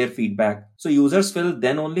then get their feedback. So users will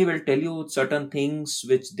tell you certain things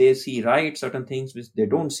which they see right, certain things which they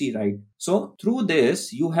don't see right. So through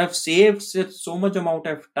this, you have saved so much amount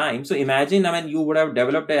of time. So imagine, you would have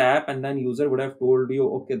developed an app and then user would have told you,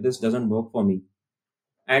 okay, this doesn't work for me.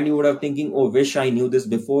 And you would have thinking, oh, wish I knew this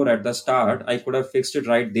before at the start. I could have fixed it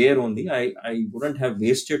right there only. I wouldn't have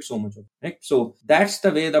wasted so much of it, right? So that's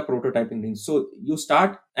the way the prototyping thing. So you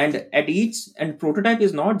start, and prototype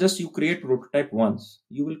is not just you create prototype once.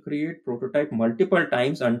 You will create prototype multiple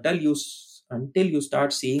times until you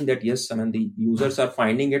start seeing that, yes, the users are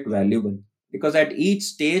finding it valuable. Because at each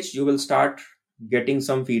stage you will start getting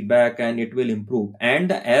some feedback and it will improve.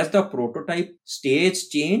 And as the prototype stage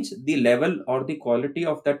change, the level or the quality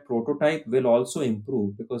of that prototype will also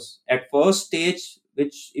improve. Because at first stage,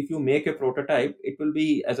 which if you make a prototype, it will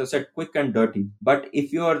be, as I said, quick and dirty. But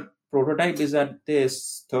if your prototype is at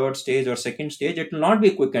this third stage or second stage, it will not be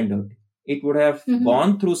quick and dirty. It would have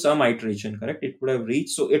gone through some iteration, correct? It would have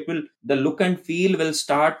reached. So the look and feel will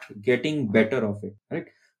start getting better of it, right?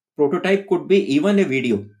 Prototype could be even a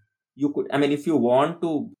video. You could, if you want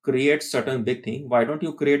to create certain big thing, why don't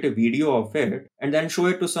you create a video of it and then show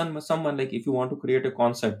it to someone? Like if you want to create a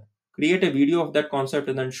concept, create a video of that concept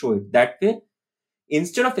and then show it. That way,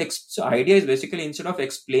 So idea is basically, instead of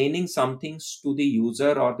explaining some things to the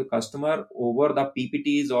user or the customer over the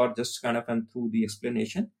PPTs or just kind of and through the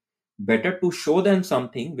explanation, better to show them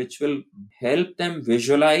something which will help them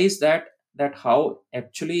visualize that how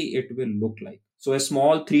actually it will look like. So a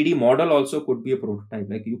small 3D model also could be a prototype.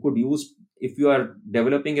 Like you could use, if you are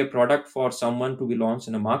developing a product for someone to be launched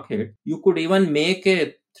in a market, you could even make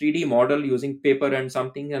a 3D model using paper and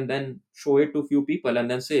something, and then show it to few people and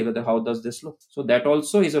then say whether how does this look. So that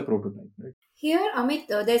also is a prototype, right? Here, Amit,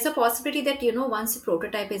 there's a possibility that, once a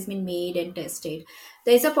prototype has been made and tested,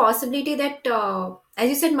 there's a possibility that, as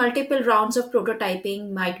you said, multiple rounds of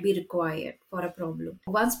prototyping might be required for a problem.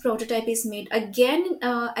 Once prototype is made, again,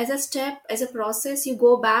 as a step, as a process, you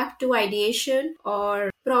go back to ideation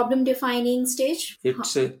or problem defining stage.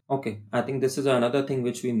 It's okay. I think this is another thing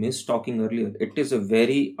which we missed talking earlier. It is a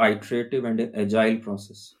very iterative and agile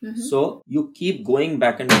process. So you keep going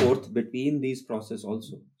back and forth between these process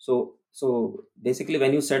also. So basically,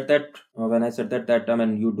 when you said that, when I said that I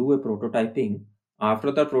mean, you do a prototyping.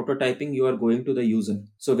 After the prototyping, you are going to the user.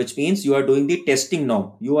 So which means you are doing the testing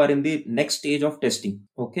now. You are in the next stage of testing.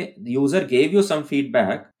 Okay. The user gave you some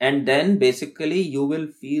feedback, and then basically you will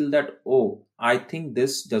feel that, oh, I think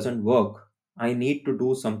this doesn't work. I need to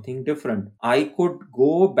do something different. I could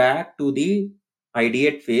go back to the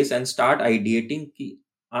ideate phase and start ideating.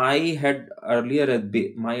 I had earlier,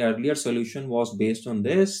 my earlier solution was based on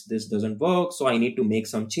this. This doesn't work. So I need to make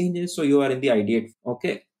some changes. So you are in the ideate.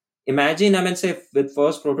 Okay. Imagine, I mean, say with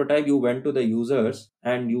first prototype, you went to the users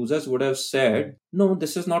and users would have said, no,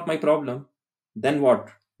 this is not my problem. Then what?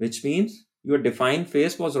 Which means your define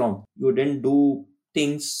phase was wrong. You didn't do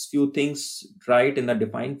few things right in the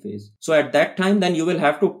define phase. So at that time, then you will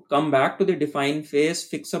have to come back to the define phase,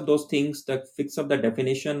 fix up those things, fix up the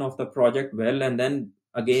definition of the project well, and then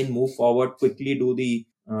again move forward, quickly do the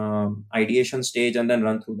ideation stage and then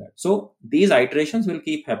run through that. So these iterations will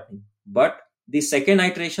keep happening. But the second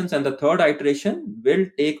iterations and the third iteration will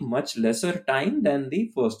take much lesser time than the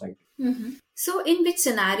first iteration. So in which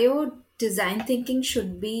scenario design thinking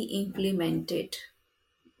should be implemented?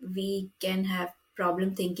 We can have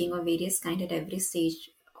problem thinking or various kind at every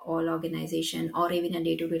stage, all organization or even a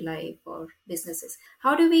day-to-day life or businesses.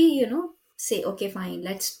 How do we, say, okay, fine,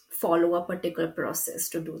 let's follow a particular process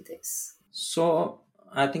to do this? So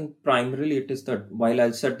I think primarily it is that, while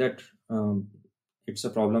I said that it's a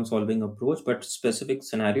problem solving approach, but specific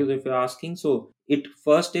scenarios if you're asking, so it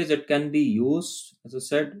first is it can be used, as I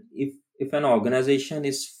said, if an organization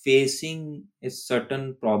is facing a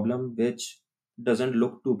certain problem which doesn't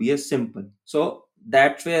look to be as simple. So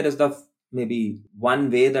that's where is the maybe one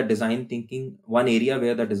way the design thinking, one area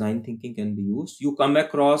where the design thinking can be used. You come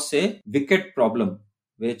across a wicked problem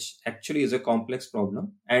which actually is a complex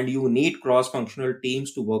problem and you need cross-functional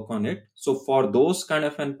teams to work on it. So for those kind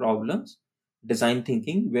of problems, design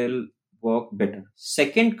thinking will work better.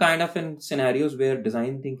 Second kind of scenarios where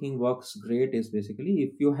design thinking works great is basically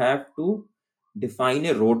if you have to define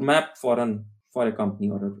a roadmap for a company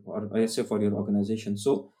or let's say for your organization.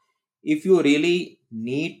 So if you really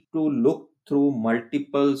need to look through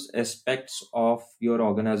multiple aspects of your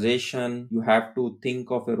organization, you have to think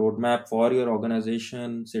of a roadmap for your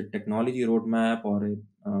organization, say technology roadmap or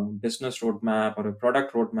a business roadmap or a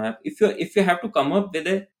product roadmap. If you have to come up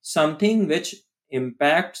with something which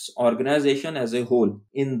impacts organization as a whole,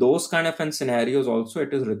 in those kind of scenarios also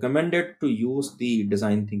it is recommended to use the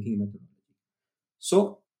design thinking methodology.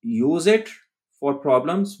 So use it for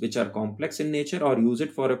problems which are complex in nature or use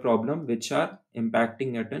it for a problem which are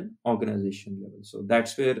impacting at an organization level. So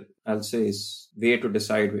that's where I'll say is way to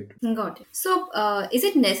decide it. Got it. So is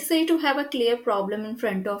it necessary to have a clear problem in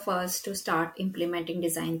front of us to start implementing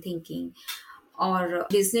design thinking, or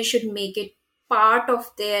business should make it part of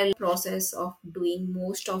their process of doing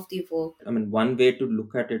most of the work? I mean, one way to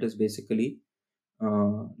look at it is basically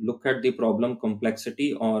look at the problem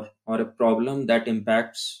complexity or a problem that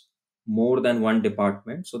impacts more than one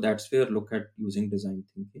department. So that's where look at using design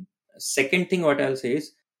thinking. Second thing what I'll say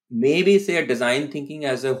is maybe say a design thinking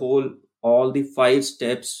as a whole, all the 5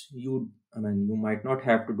 steps you might not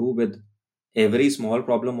have to do with every small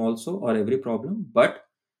problem also or every problem, but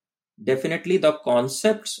definitely the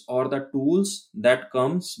concepts or the tools that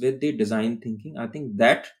comes with the design thinking, I think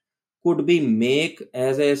that could be make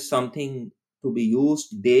as a something to be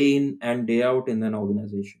used day in and day out in an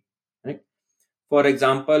organization, right? For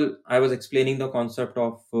example, I was explaining the concept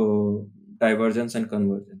of divergence and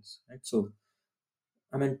convergence, right? So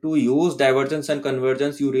to use divergence and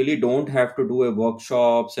convergence, you really don't have to do a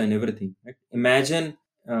workshops and everything, right? Imagine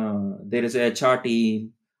there is a HR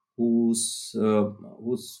team who's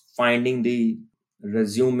finding the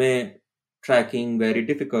resume tracking very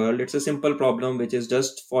difficult, it's a simple problem which is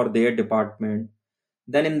just for their department,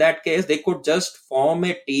 then in that case they could just form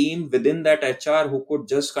a team within that HR who could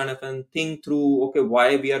just kind of think through, okay,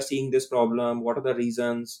 why we are seeing this problem, what are the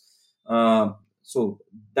reasons. So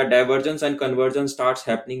the divergence and convergence starts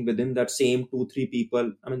happening within that same 2-3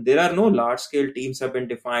 people. I mean, there are no large scale teams have been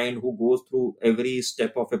defined who goes through every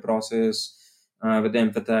step of a process with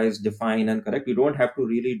empathize, define and correct. You don't have to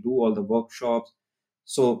really do all the workshops.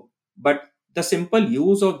 So but the simple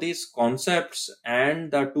use of these concepts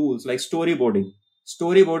and the tools like storyboarding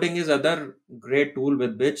is other great tool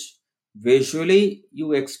with which visually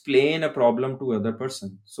you explain a problem to other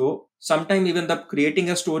person. So sometimes even the creating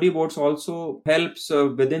a storyboards also helps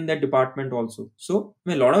within that department also. So I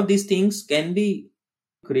mean, a lot of these things can be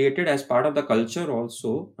created as part of the culture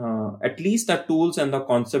also. At least the tools and the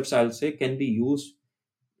concepts, I'll say, can be used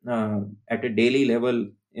at a daily level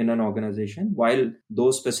in an organization, while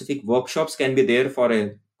those specific workshops can be there for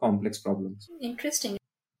a complex problems. Interesting.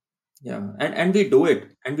 Yeah, and we do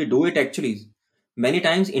it actually many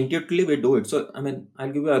times intuitively we do it. So I mean,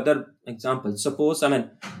 I'll give you other examples. Suppose, I mean,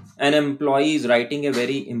 an employee is writing a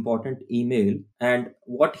very important email, and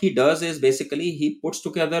what he does is basically he puts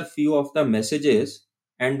together few of the messages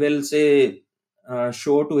and will say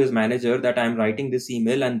show to his manager that I'm writing this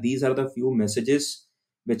email and these are the few messages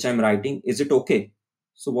which I'm writing. Is it okay?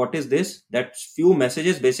 So what is this? That few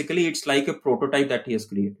messages, basically it's like a prototype that he has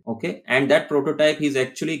created. Okay. And that prototype he's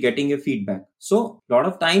actually getting a feedback. So a lot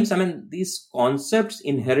of times, I mean, these concepts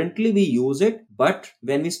inherently we use it, but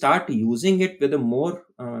when we start using it with a more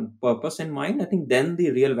purpose in mind, I think then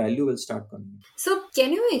the real value will start coming. So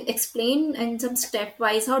can you explain in some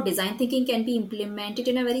stepwise how design thinking can be implemented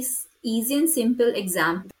in a very easy and simple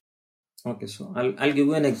example? Okay. So I'll give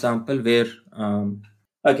you an example where,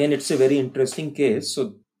 again, it's a very interesting case.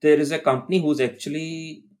 So there is a company who's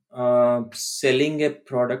actually selling a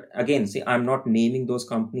product. Again, see, I'm not naming those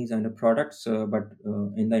companies and the products, but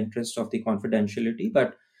in the interest of the confidentiality.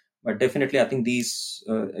 But definitely, I think these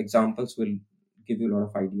examples will give you a lot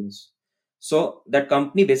of ideas. So that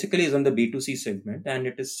company basically is on the B2C segment, and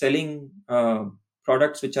it is selling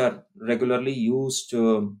products which are regularly used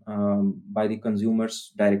by the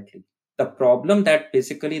consumers directly. The problem that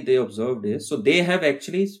basically they observed is, so they have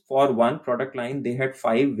actually, for one product line they had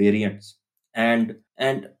 5 variants, and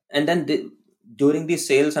then during the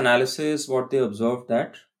sales analysis what they observed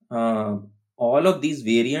that all of these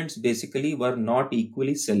variants basically were not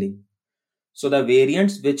equally selling. So the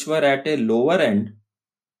variants which were at a lower end,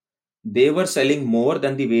 they were selling more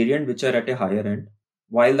than the variant which are at a higher end,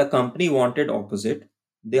 while the company wanted opposite.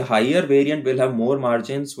 The higher variant will have more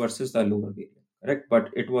margins versus the lower variant, correct? But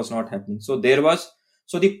it was not happening. So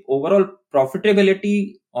the overall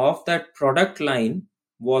profitability of that product line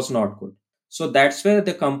was not good. So that's where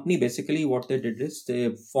the company basically what they did is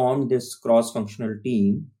they formed this cross-functional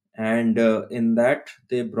team, and in that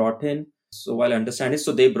they brought in. So while I understand it,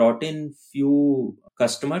 so they brought in few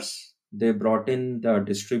customers, they brought in the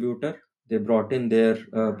distributor, they brought in their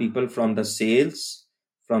people from the sales,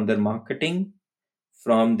 from their marketing,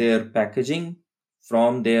 from their packaging,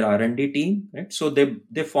 from their R&D team, right? So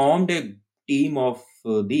they formed a team of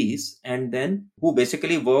these, and then who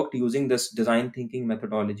basically worked using this design thinking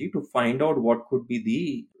methodology to find out what could be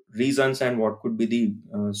the reasons and what could be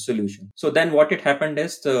the solution. So then what it happened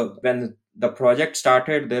is when the project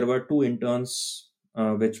started, there were 2 interns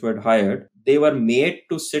which were hired. They were made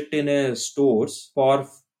to sit in a stores for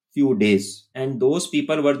few days, and those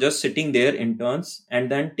people were just sitting there, interns, and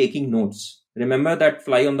then taking notes. Remember that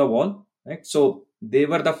fly on the wall, right? So they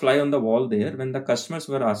were the fly on the wall there. When the customers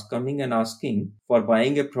were coming and asking for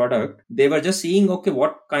buying a product, they were just seeing, okay,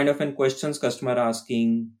 what kind of questions customer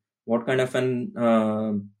asking, what kind of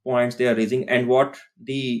points they are raising, and what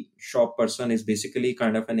the shop person is basically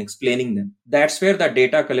kind of explaining them. That's where the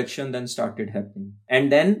data collection then started happening.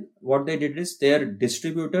 And then what they did is their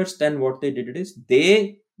distributors, then what they did is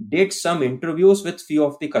they did some interviews with few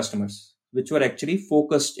of the customers, which were actually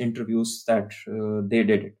focused interviews that they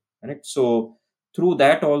did it. Right? So through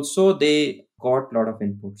that also they got a lot of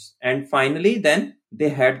inputs. And finally, then they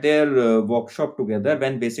had their workshop together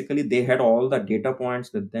when basically they had all the data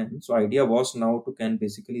points with them. So idea was now to can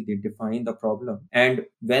basically they define the problem. And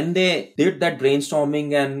when they did that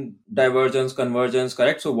brainstorming and divergence, convergence,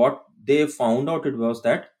 correct? So what they found out it was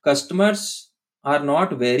that customers are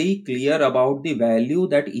not very clear about the value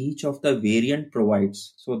that each of the variant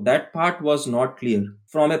provides. So that part was not clear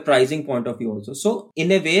from a pricing point of view also. So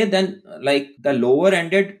in a way, then like the lower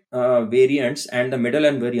ended variants and the middle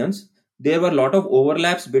end variants, there were a lot of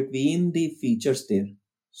overlaps between the features there.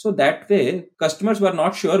 So that way, customers were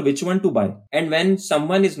not sure which one to buy. And when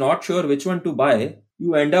someone is not sure which one to buy,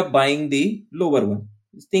 you end up buying the lower one.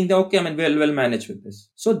 You think that, okay, we'll manage with this.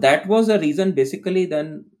 So that was a reason basically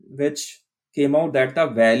then which came out that the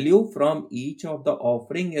value from each of the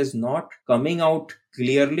offering is not coming out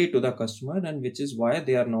clearly to the customer, and which is why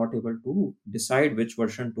they are not able to decide which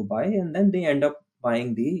version to buy, and then they end up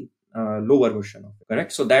buying the lower version of it.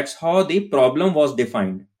 Correct. So that's how the problem was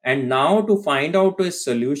defined. And now to find out a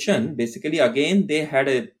solution, basically again they had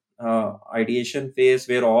a ideation phase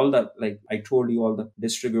where all the, like I told you, all the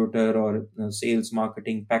distributor or sales,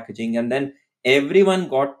 marketing, packaging, and then everyone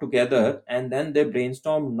got together and then they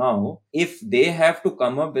brainstormed now if they have to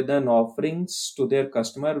come up with an offerings to their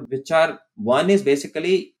customer, which are, one is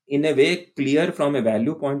basically in a way clear from a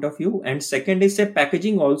value point of view, and second is a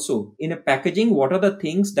packaging also. In a packaging, what are the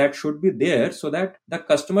things that should be there so that the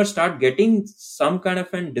customer start getting some kind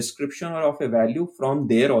of a description or of a value from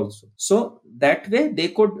there also. So that way they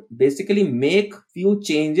could basically make few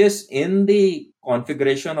changes in the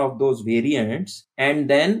configuration of those variants, and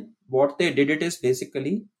then what they did it is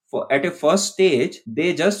basically at a first stage,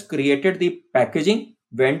 they just created the packaging,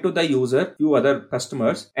 went to the user, few other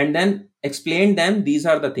customers, and then explained them these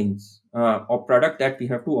are the things of product that we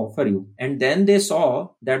have to offer you. And then they saw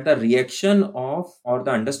that the reaction of or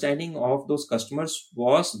the understanding of those customers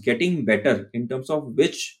was getting better in terms of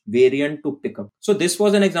which variant to pick up. So this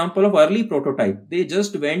was an example of early prototype. They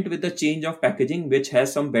just went with the change of packaging, which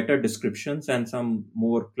has some better descriptions and some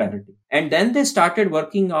more clarity. And then they started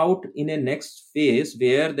working out in a next phase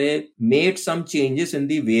where they made some changes in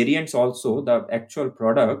the variants also, the actual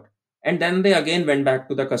product. And then they again went back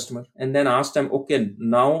to the customer and then asked them, okay,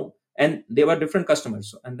 now, and they were different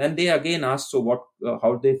customers. And then they again asked, so what,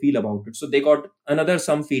 how they feel about it. So they got another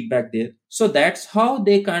some feedback there. So that's how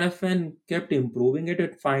they kind of kept improving it.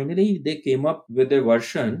 And finally, they came up with a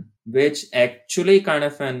version which actually kind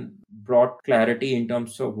of brought clarity in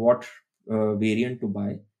terms of what variant to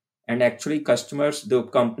buy. And actually customers, the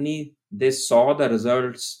company, they saw the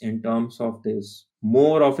results in terms of this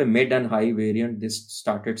more of a mid and high variant this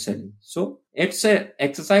started selling. So it's a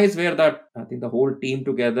exercise where that I think the whole team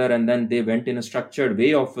together and then they went in a structured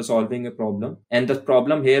way of solving a problem. And the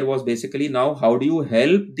problem here was basically now how do you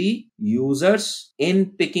help the users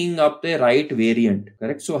in picking up the right variant,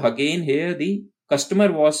 correct? So again here the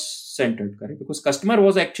customer was centered, correct? Because customer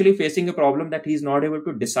was actually facing a problem that he's not able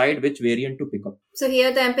to decide which variant to pick up. So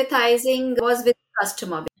here the empathizing was with the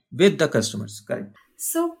customer. With the customers, correct.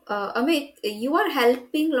 So, Amit, you are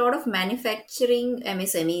helping a lot of manufacturing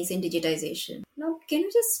MSMEs in digitization. Now, can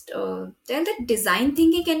you just tell that design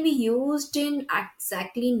thinking can be used in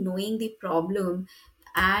exactly knowing the problem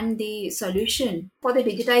and the solution for the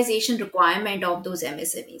digitization requirement of those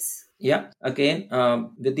MSMEs? Yeah, again,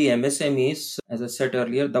 with the MSMEs, as I said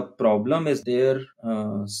earlier, the problem is their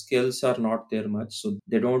skills are not there much. So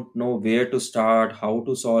they don't know where to start, how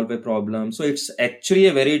to solve a problem. So it's actually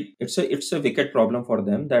it's a wicked problem for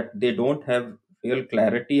them that they don't have real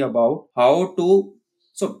clarity about how to.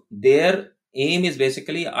 So their aim is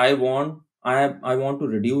basically, I want to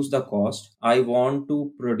reduce the cost. I want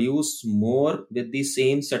to produce more with the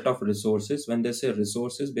same set of resources. When they say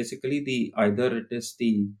resources, basically either it is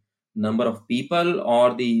the number of people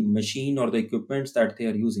or the machine or the equipments that they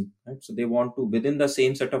are using, right? So they want to, within the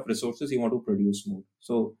same set of resources, you want to produce more.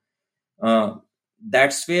 So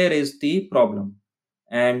that's where is the problem.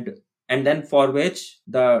 And then for which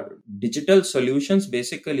the digital solutions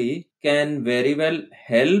basically can very well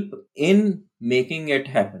help in making it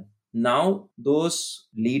happen. Now those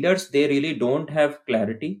leaders, they really don't have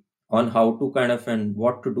clarity on how to kind of and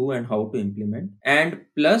what to do and how to implement. And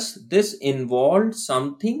plus this involved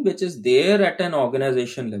something which is there at an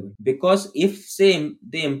organization level, because if say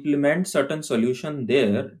they implement certain solution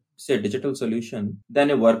there, say digital solution,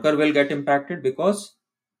 then a worker will get impacted because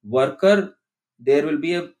there will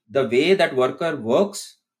be the way that worker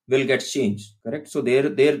works will get changed, correct? So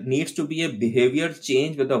there needs to be a behavior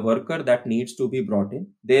change with the worker that needs to be brought in.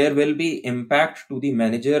 There will be impact to the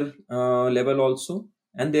manager level also,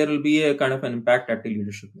 and there will be a kind of an impact at the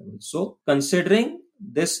leadership level. So considering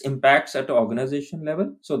this impacts at the organization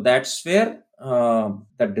level, so that's where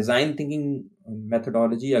the design thinking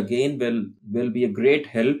methodology again will be a great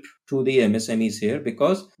help to the MSMEs here,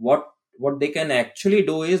 because what they can actually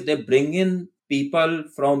do is they bring in people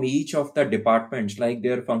from each of the departments, like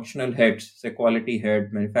their functional heads, say quality head,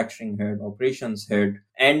 manufacturing head, operations head,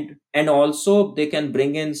 and also they can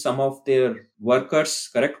bring in some of their workers,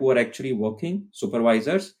 correct, who are actually working,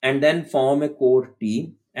 supervisors, and then form a core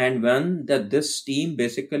team. And when this team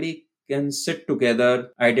basically can sit together,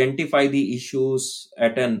 identify the issues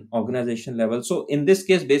at an organization level. So in this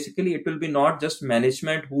case, basically, it will be not just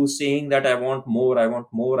management who's saying that I want more, I want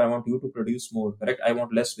more, I want you to produce more, correct? I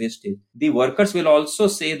want less wastage. The workers will also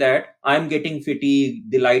say that I'm getting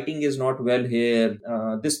fatigued, the lighting is not well here,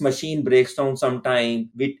 this machine breaks down sometime,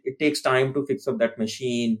 it takes time to fix up that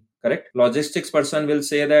machine. Correct. Logistics person will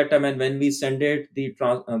say that, I mean, when we send it, the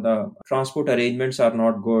transport arrangements are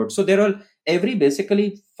not good. So there are every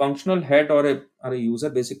basically functional head or a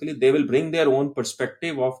user, basically, they will bring their own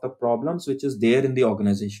perspective of the problems which is there in the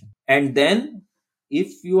organization. And then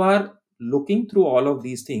if you are looking through all of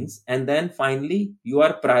these things, and then finally you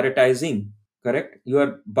are prioritizing, correct? You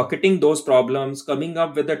are bucketing those problems, coming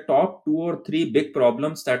up with the top 2 or 3 big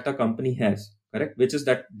problems that the company has, correct, which is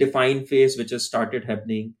that define phase which has started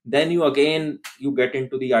happening. Then you get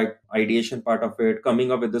into the ideation part of it,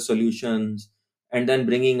 coming up with the solutions, and then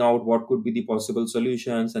bringing out what could be the possible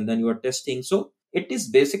solutions, and then you are testing. So it is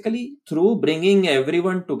basically through bringing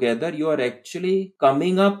everyone together, you are actually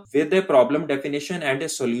coming up with a problem definition and a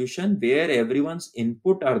solution where everyone's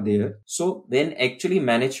input are there. So when actually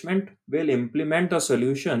management will implement the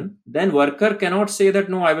solution, then worker cannot say that,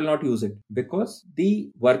 no, I will not use it, because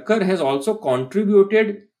the worker has also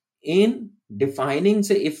contributed in defining,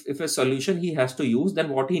 say, if a solution he has to use, then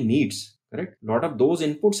what he needs. Correct. A lot of those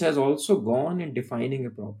inputs has also gone in defining a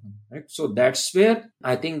problem. Right. So that's where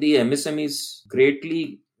I think the MSMEs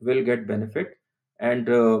greatly will get benefit. And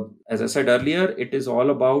as I said earlier, it is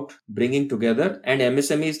all about bringing together. And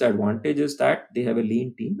MSMEs, the advantage is that they have a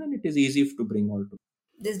lean team and it is easy to bring all together.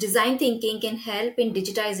 This design thinking can help in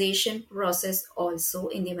digitization process also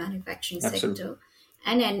in the manufacturing Absolutely. sector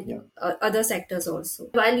and other sectors also.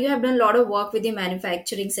 While you have done a lot of work with the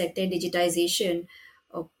manufacturing sector digitization,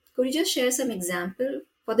 could you just share some example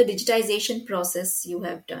for the digitization process you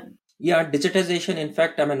have done? Yeah, digitization. In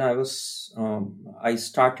fact, I mean, I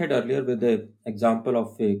started earlier with the example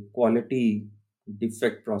of a quality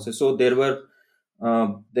defect process. So there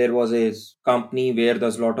was a company where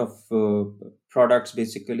there's a lot of products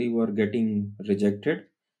basically were getting rejected,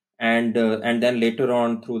 and then later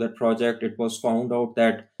on through that project, it was found out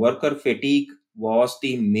that worker fatigue was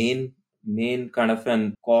the main kind of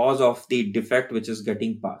an cause of the defect which is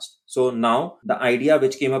getting passed. So now the idea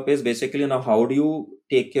which came up is basically, now how do you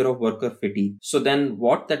take care of worker fatigue? So then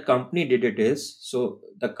what that company did it is, so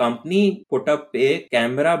the company put up a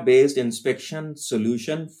camera based inspection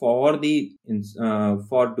solution for doing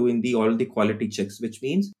all the quality checks, which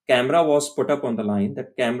means camera was put up on the line.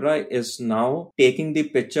 That camera is now taking the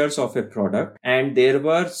pictures of a product, and there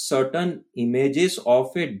were certain images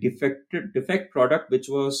of a defect product which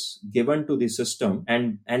was given to the system,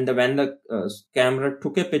 and when the camera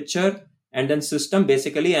took a picture, and then system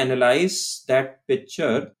basically analyze that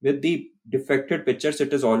picture with the defected pictures,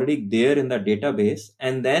 it is already there in the database,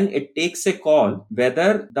 and then it takes a call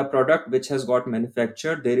whether the product which has got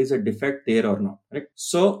manufactured, there is a defect there or not. Right?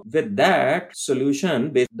 So with that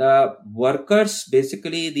solution, the workers,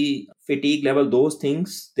 basically the fatigue level, those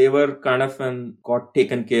things, they were kind of got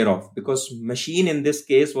taken care of, because machine in this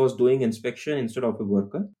case was doing inspection instead of a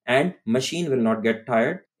worker, and machine will not get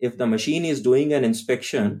tired. If the machine is doing an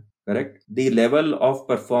inspection, correct, the level of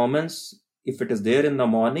performance, if it is there in the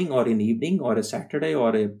morning or in evening or a Saturday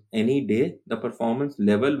or any day, the performance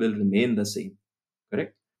level will remain the same,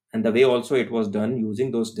 correct? And the way also it was done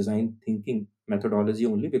using those design thinking methodology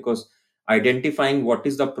only, because identifying what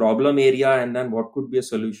is the problem area and then what could be a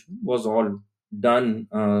solution was all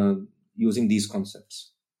done using these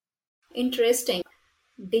concepts. Interesting.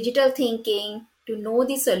 Digital thinking to know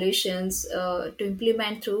the solutions to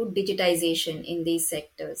implement through digitization in these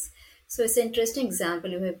sectors. So it's an interesting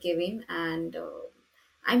example you have given, and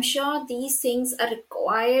I'm sure these things are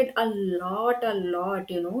required a lot,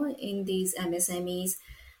 in these MSMEs,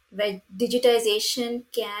 where digitization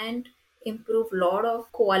can improve a lot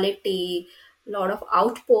of quality, lot of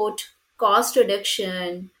output, cost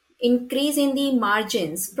reduction, increase in the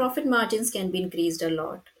margins, profit margins can be increased a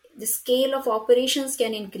lot. The scale of operations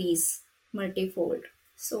can increase multifold.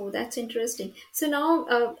 So that's interesting. So now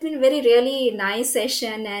it's been a very really nice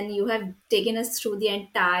session, and you have taken us through the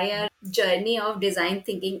entire journey of design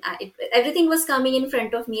thinking. Everything was coming in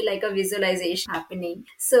front of me like a visualization happening.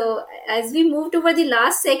 So as we move toward the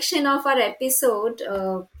last section of our episode,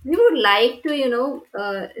 we would like to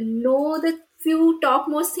know the few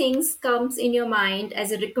topmost things comes in your mind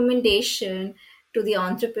as a recommendation to the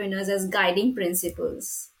entrepreneurs as guiding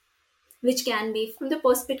principles, which can be from the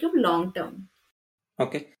perspective of long term.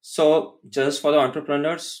 Okay, so just for the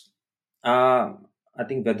entrepreneurs, I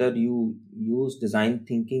think whether you use design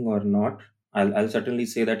thinking or not, I'll certainly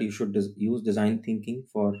say that you should use design thinking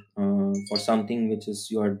for something which is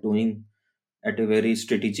you are doing at a very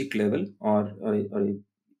strategic level, or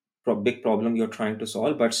a big problem you're trying to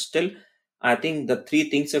solve. But still, I think the three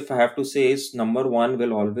things, if I have to say, is number one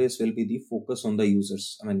will be the focus on the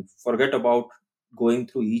users. I mean, forget about going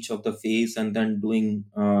through each of the phase and then doing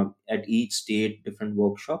at each state different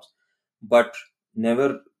workshops, but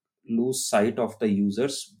never lose sight of the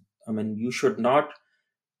users. I mean, you should not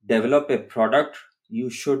develop a product, you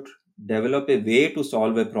should develop a way to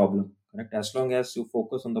solve a problem. Correct? As long as you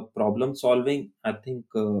focus on the problem solving, I think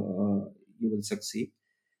you will succeed.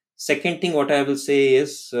 Second thing, what I will say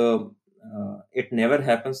is, it never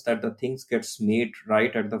happens that the things gets made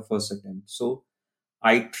right at the first attempt. So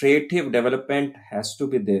iterative development has to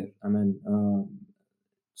be there. I mean,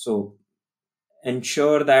 so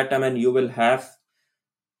ensure that, I mean, you will have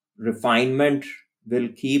refinement will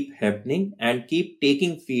keep happening, and keep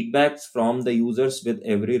taking feedbacks from the users with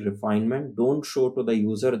every refinement. Don't show to the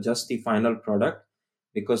user just the final product,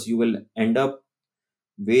 because you will end up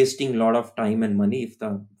wasting a lot of time and money if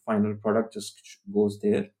the final product just goes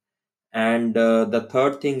there. And the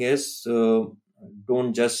third thing is,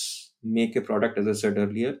 don't just make a product. As I said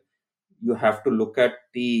earlier, you have to look at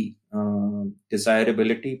the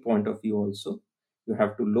desirability point of view also. You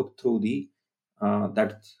have to look through the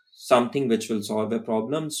that something which will solve a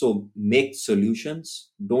problem. So make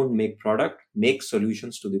solutions, don't make product, make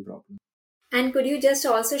solutions to the problem. And could you just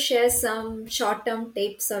also share some short-term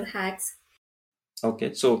tips or hacks?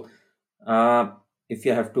 Okay, so uh, if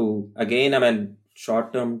you have to, again, I mean,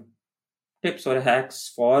 short term tips or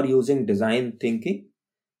hacks for using design thinking,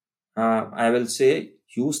 I will say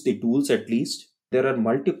use the tools at least. There are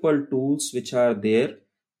multiple tools which are there,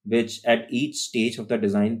 which at each stage of the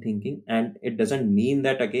design thinking. And it doesn't mean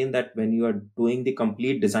that, again, that when you are doing the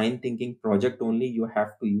complete design thinking project only, you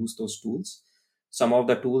have to use those tools. Some of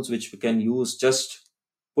the tools which we can use, just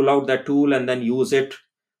pull out that tool and then use it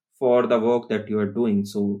for the work that you are doing.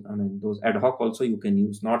 So, I mean, those ad hoc also you can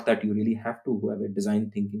use, not that you really have to have a design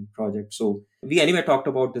thinking project. So, we anyway talked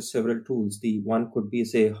about the several tools. The one could be,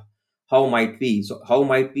 say, how might we. So, how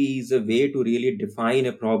might we is a way to really define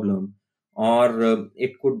a problem, or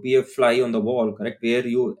it could be a fly on the wall, correct, where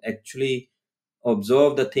you actually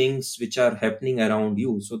observe the things which are happening around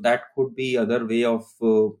you. So, that could be other way of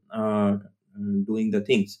doing the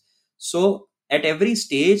things. So, at every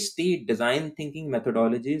stage, the design thinking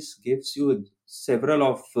methodologies gives you several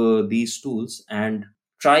of these tools, and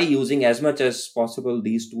try using as much as possible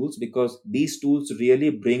these tools, because these tools really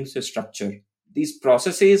brings a structure. These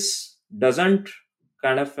processes doesn't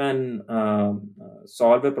kind of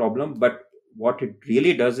solve a problem, but what it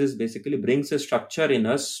really does is basically brings a structure in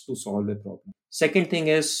us to solve a problem. Second thing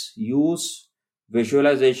is, use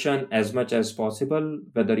visualization as much as possible,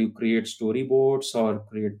 whether you create storyboards or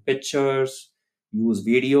create pictures, use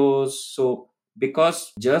videos. So,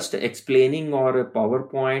 because just explaining or a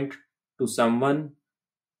PowerPoint to someone,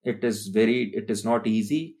 it is not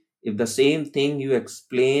easy. If the same thing you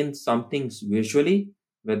explain some things visually,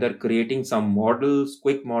 whether creating some models,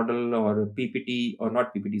 quick model, or a PPT, or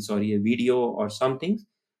not PPT, sorry, a video or something,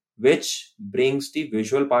 which brings the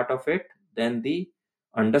visual part of it, then the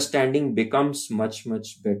understanding becomes much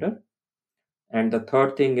better. And the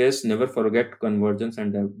third thing is, never forget convergence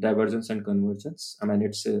and divergence and convergence. I mean,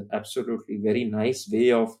 it's a absolutely very nice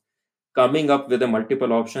way of coming up with a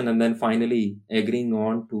multiple option and then finally agreeing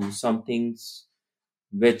on to some things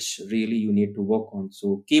which really you need to work on.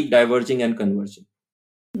 So keep diverging and converging.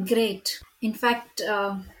 Great. In fact,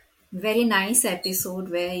 very nice episode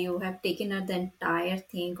where you have taken up the entire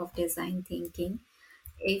thing of design thinking.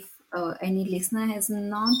 If any listener has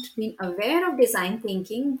not been aware of design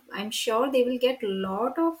thinking, I'm sure they will get a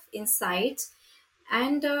lot of insights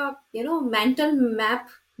and mental map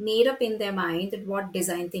made up in their mind that what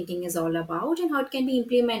design thinking is all about and how it can be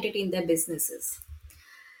implemented in their businesses.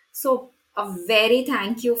 So a very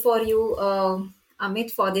thank you for you,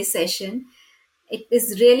 Amit, for this session. It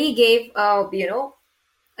is really gave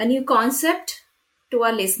a new concept to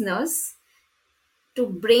our listeners to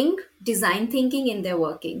bring design thinking in their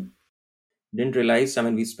working. Didn't realize, I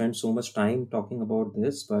mean, we spent so much time talking about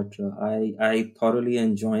this, but I thoroughly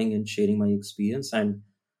enjoying and sharing my experience, and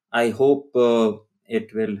I hope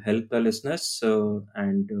it will help the listeners.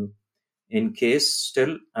 And in case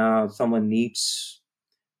still someone needs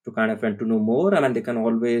to kind of and to know more, I mean, they can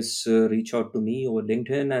always reach out to me over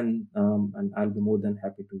LinkedIn, and I'll be more than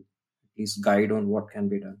happy to at least guide on what can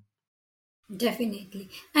be done. Definitely.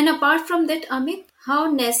 And apart from that, Amit,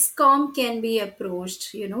 how NESCOM can be approached,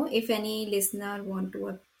 if any listener want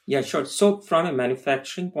to. Yeah, sure. So from a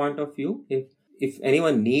manufacturing point of view, if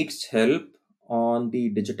anyone needs help on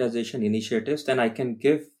the digitization initiatives, then I can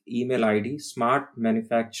give email ID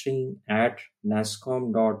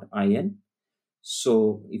smartmanufacturing@nascom.in.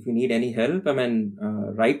 So if you need any help,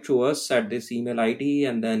 write to us at this email ID,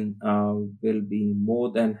 and then we'll be more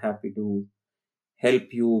than happy to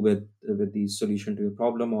help you with the solution to your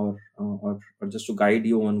problem, or just to guide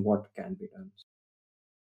you on what can be done.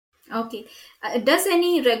 Okay. Does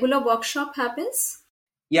any regular workshop happens?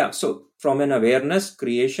 Yeah, so from an awareness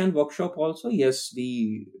creation workshop also, yes,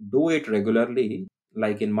 we do it regularly.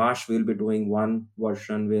 Like in March, we'll be doing one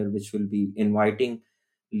version which will be inviting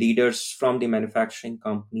leaders from the manufacturing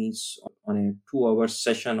companies on a 2 hour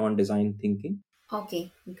session on design thinking.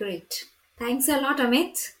 Okay, great. Thanks a lot,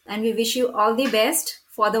 Amit. And we wish you all the best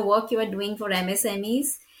for the work you are doing for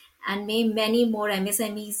MSMEs. And may many more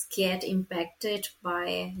MSMEs get impacted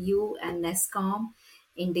by you and NESCOM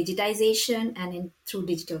in digitization and through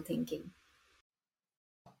digital thinking.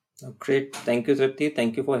 Great. Thank you, Tripti.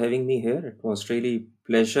 Thank you for having me here. It was really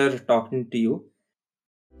pleasure talking to you.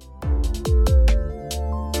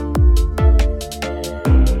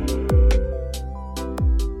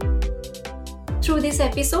 Through this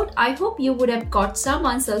episode, I hope you would have got some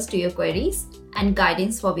answers to your queries and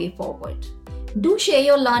guidance for way forward. Do share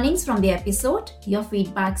your learnings from the episode, your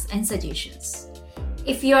feedbacks and suggestions.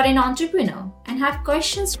 If you are an entrepreneur and have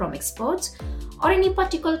questions from experts or any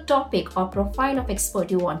particular topic or profile of expert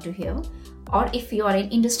you want to hear, or if you are an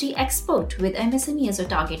industry expert with MSME as a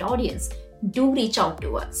target audience, do reach out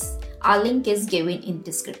to us. Our link is given in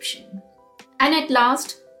description. And at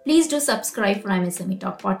last, please do subscribe for MSME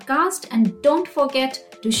Talk podcast, and don't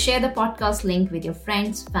forget to share the podcast link with your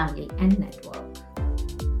friends, family and network.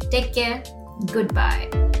 Take care. Goodbye.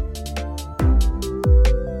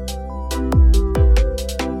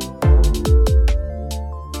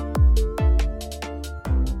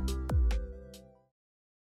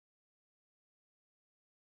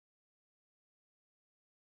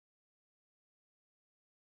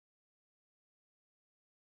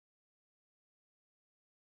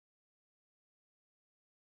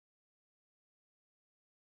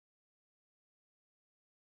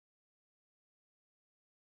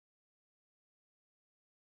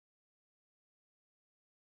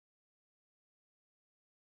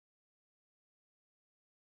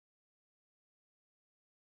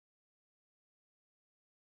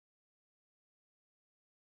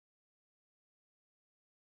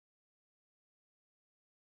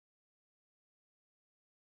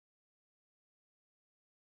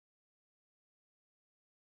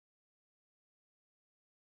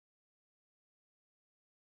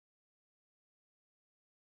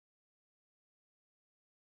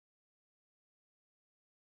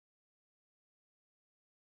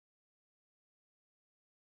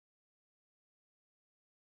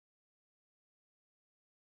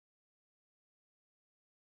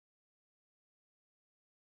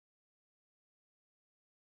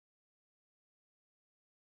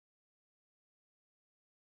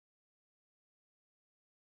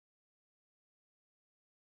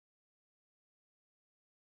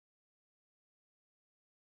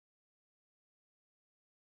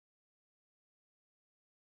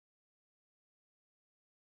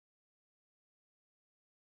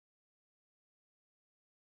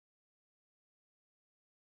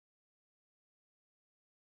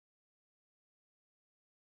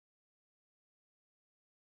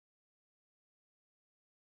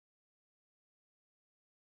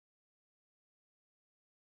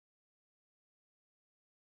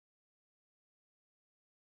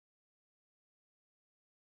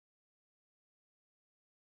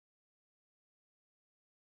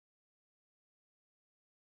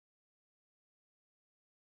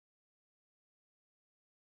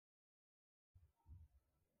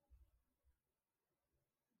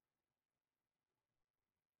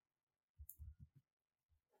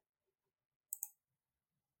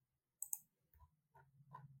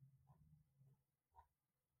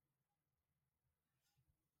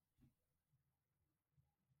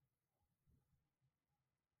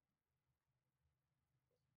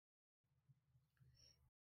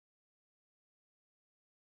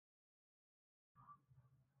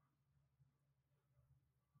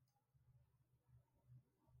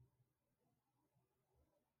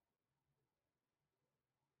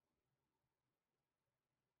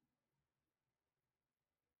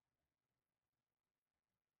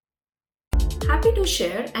 Happy to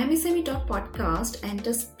share MSME Talk podcast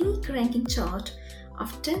enters peak ranking chart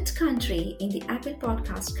of 10th country in the Apple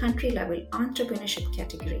Podcast country level entrepreneurship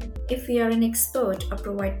category. If we are an expert or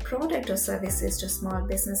provide product or services to small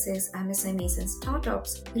businesses, MSMEs and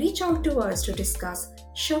startups, reach out to us to discuss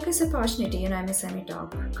showcase opportunity in MSME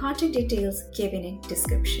Talk. Contact details given in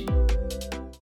description.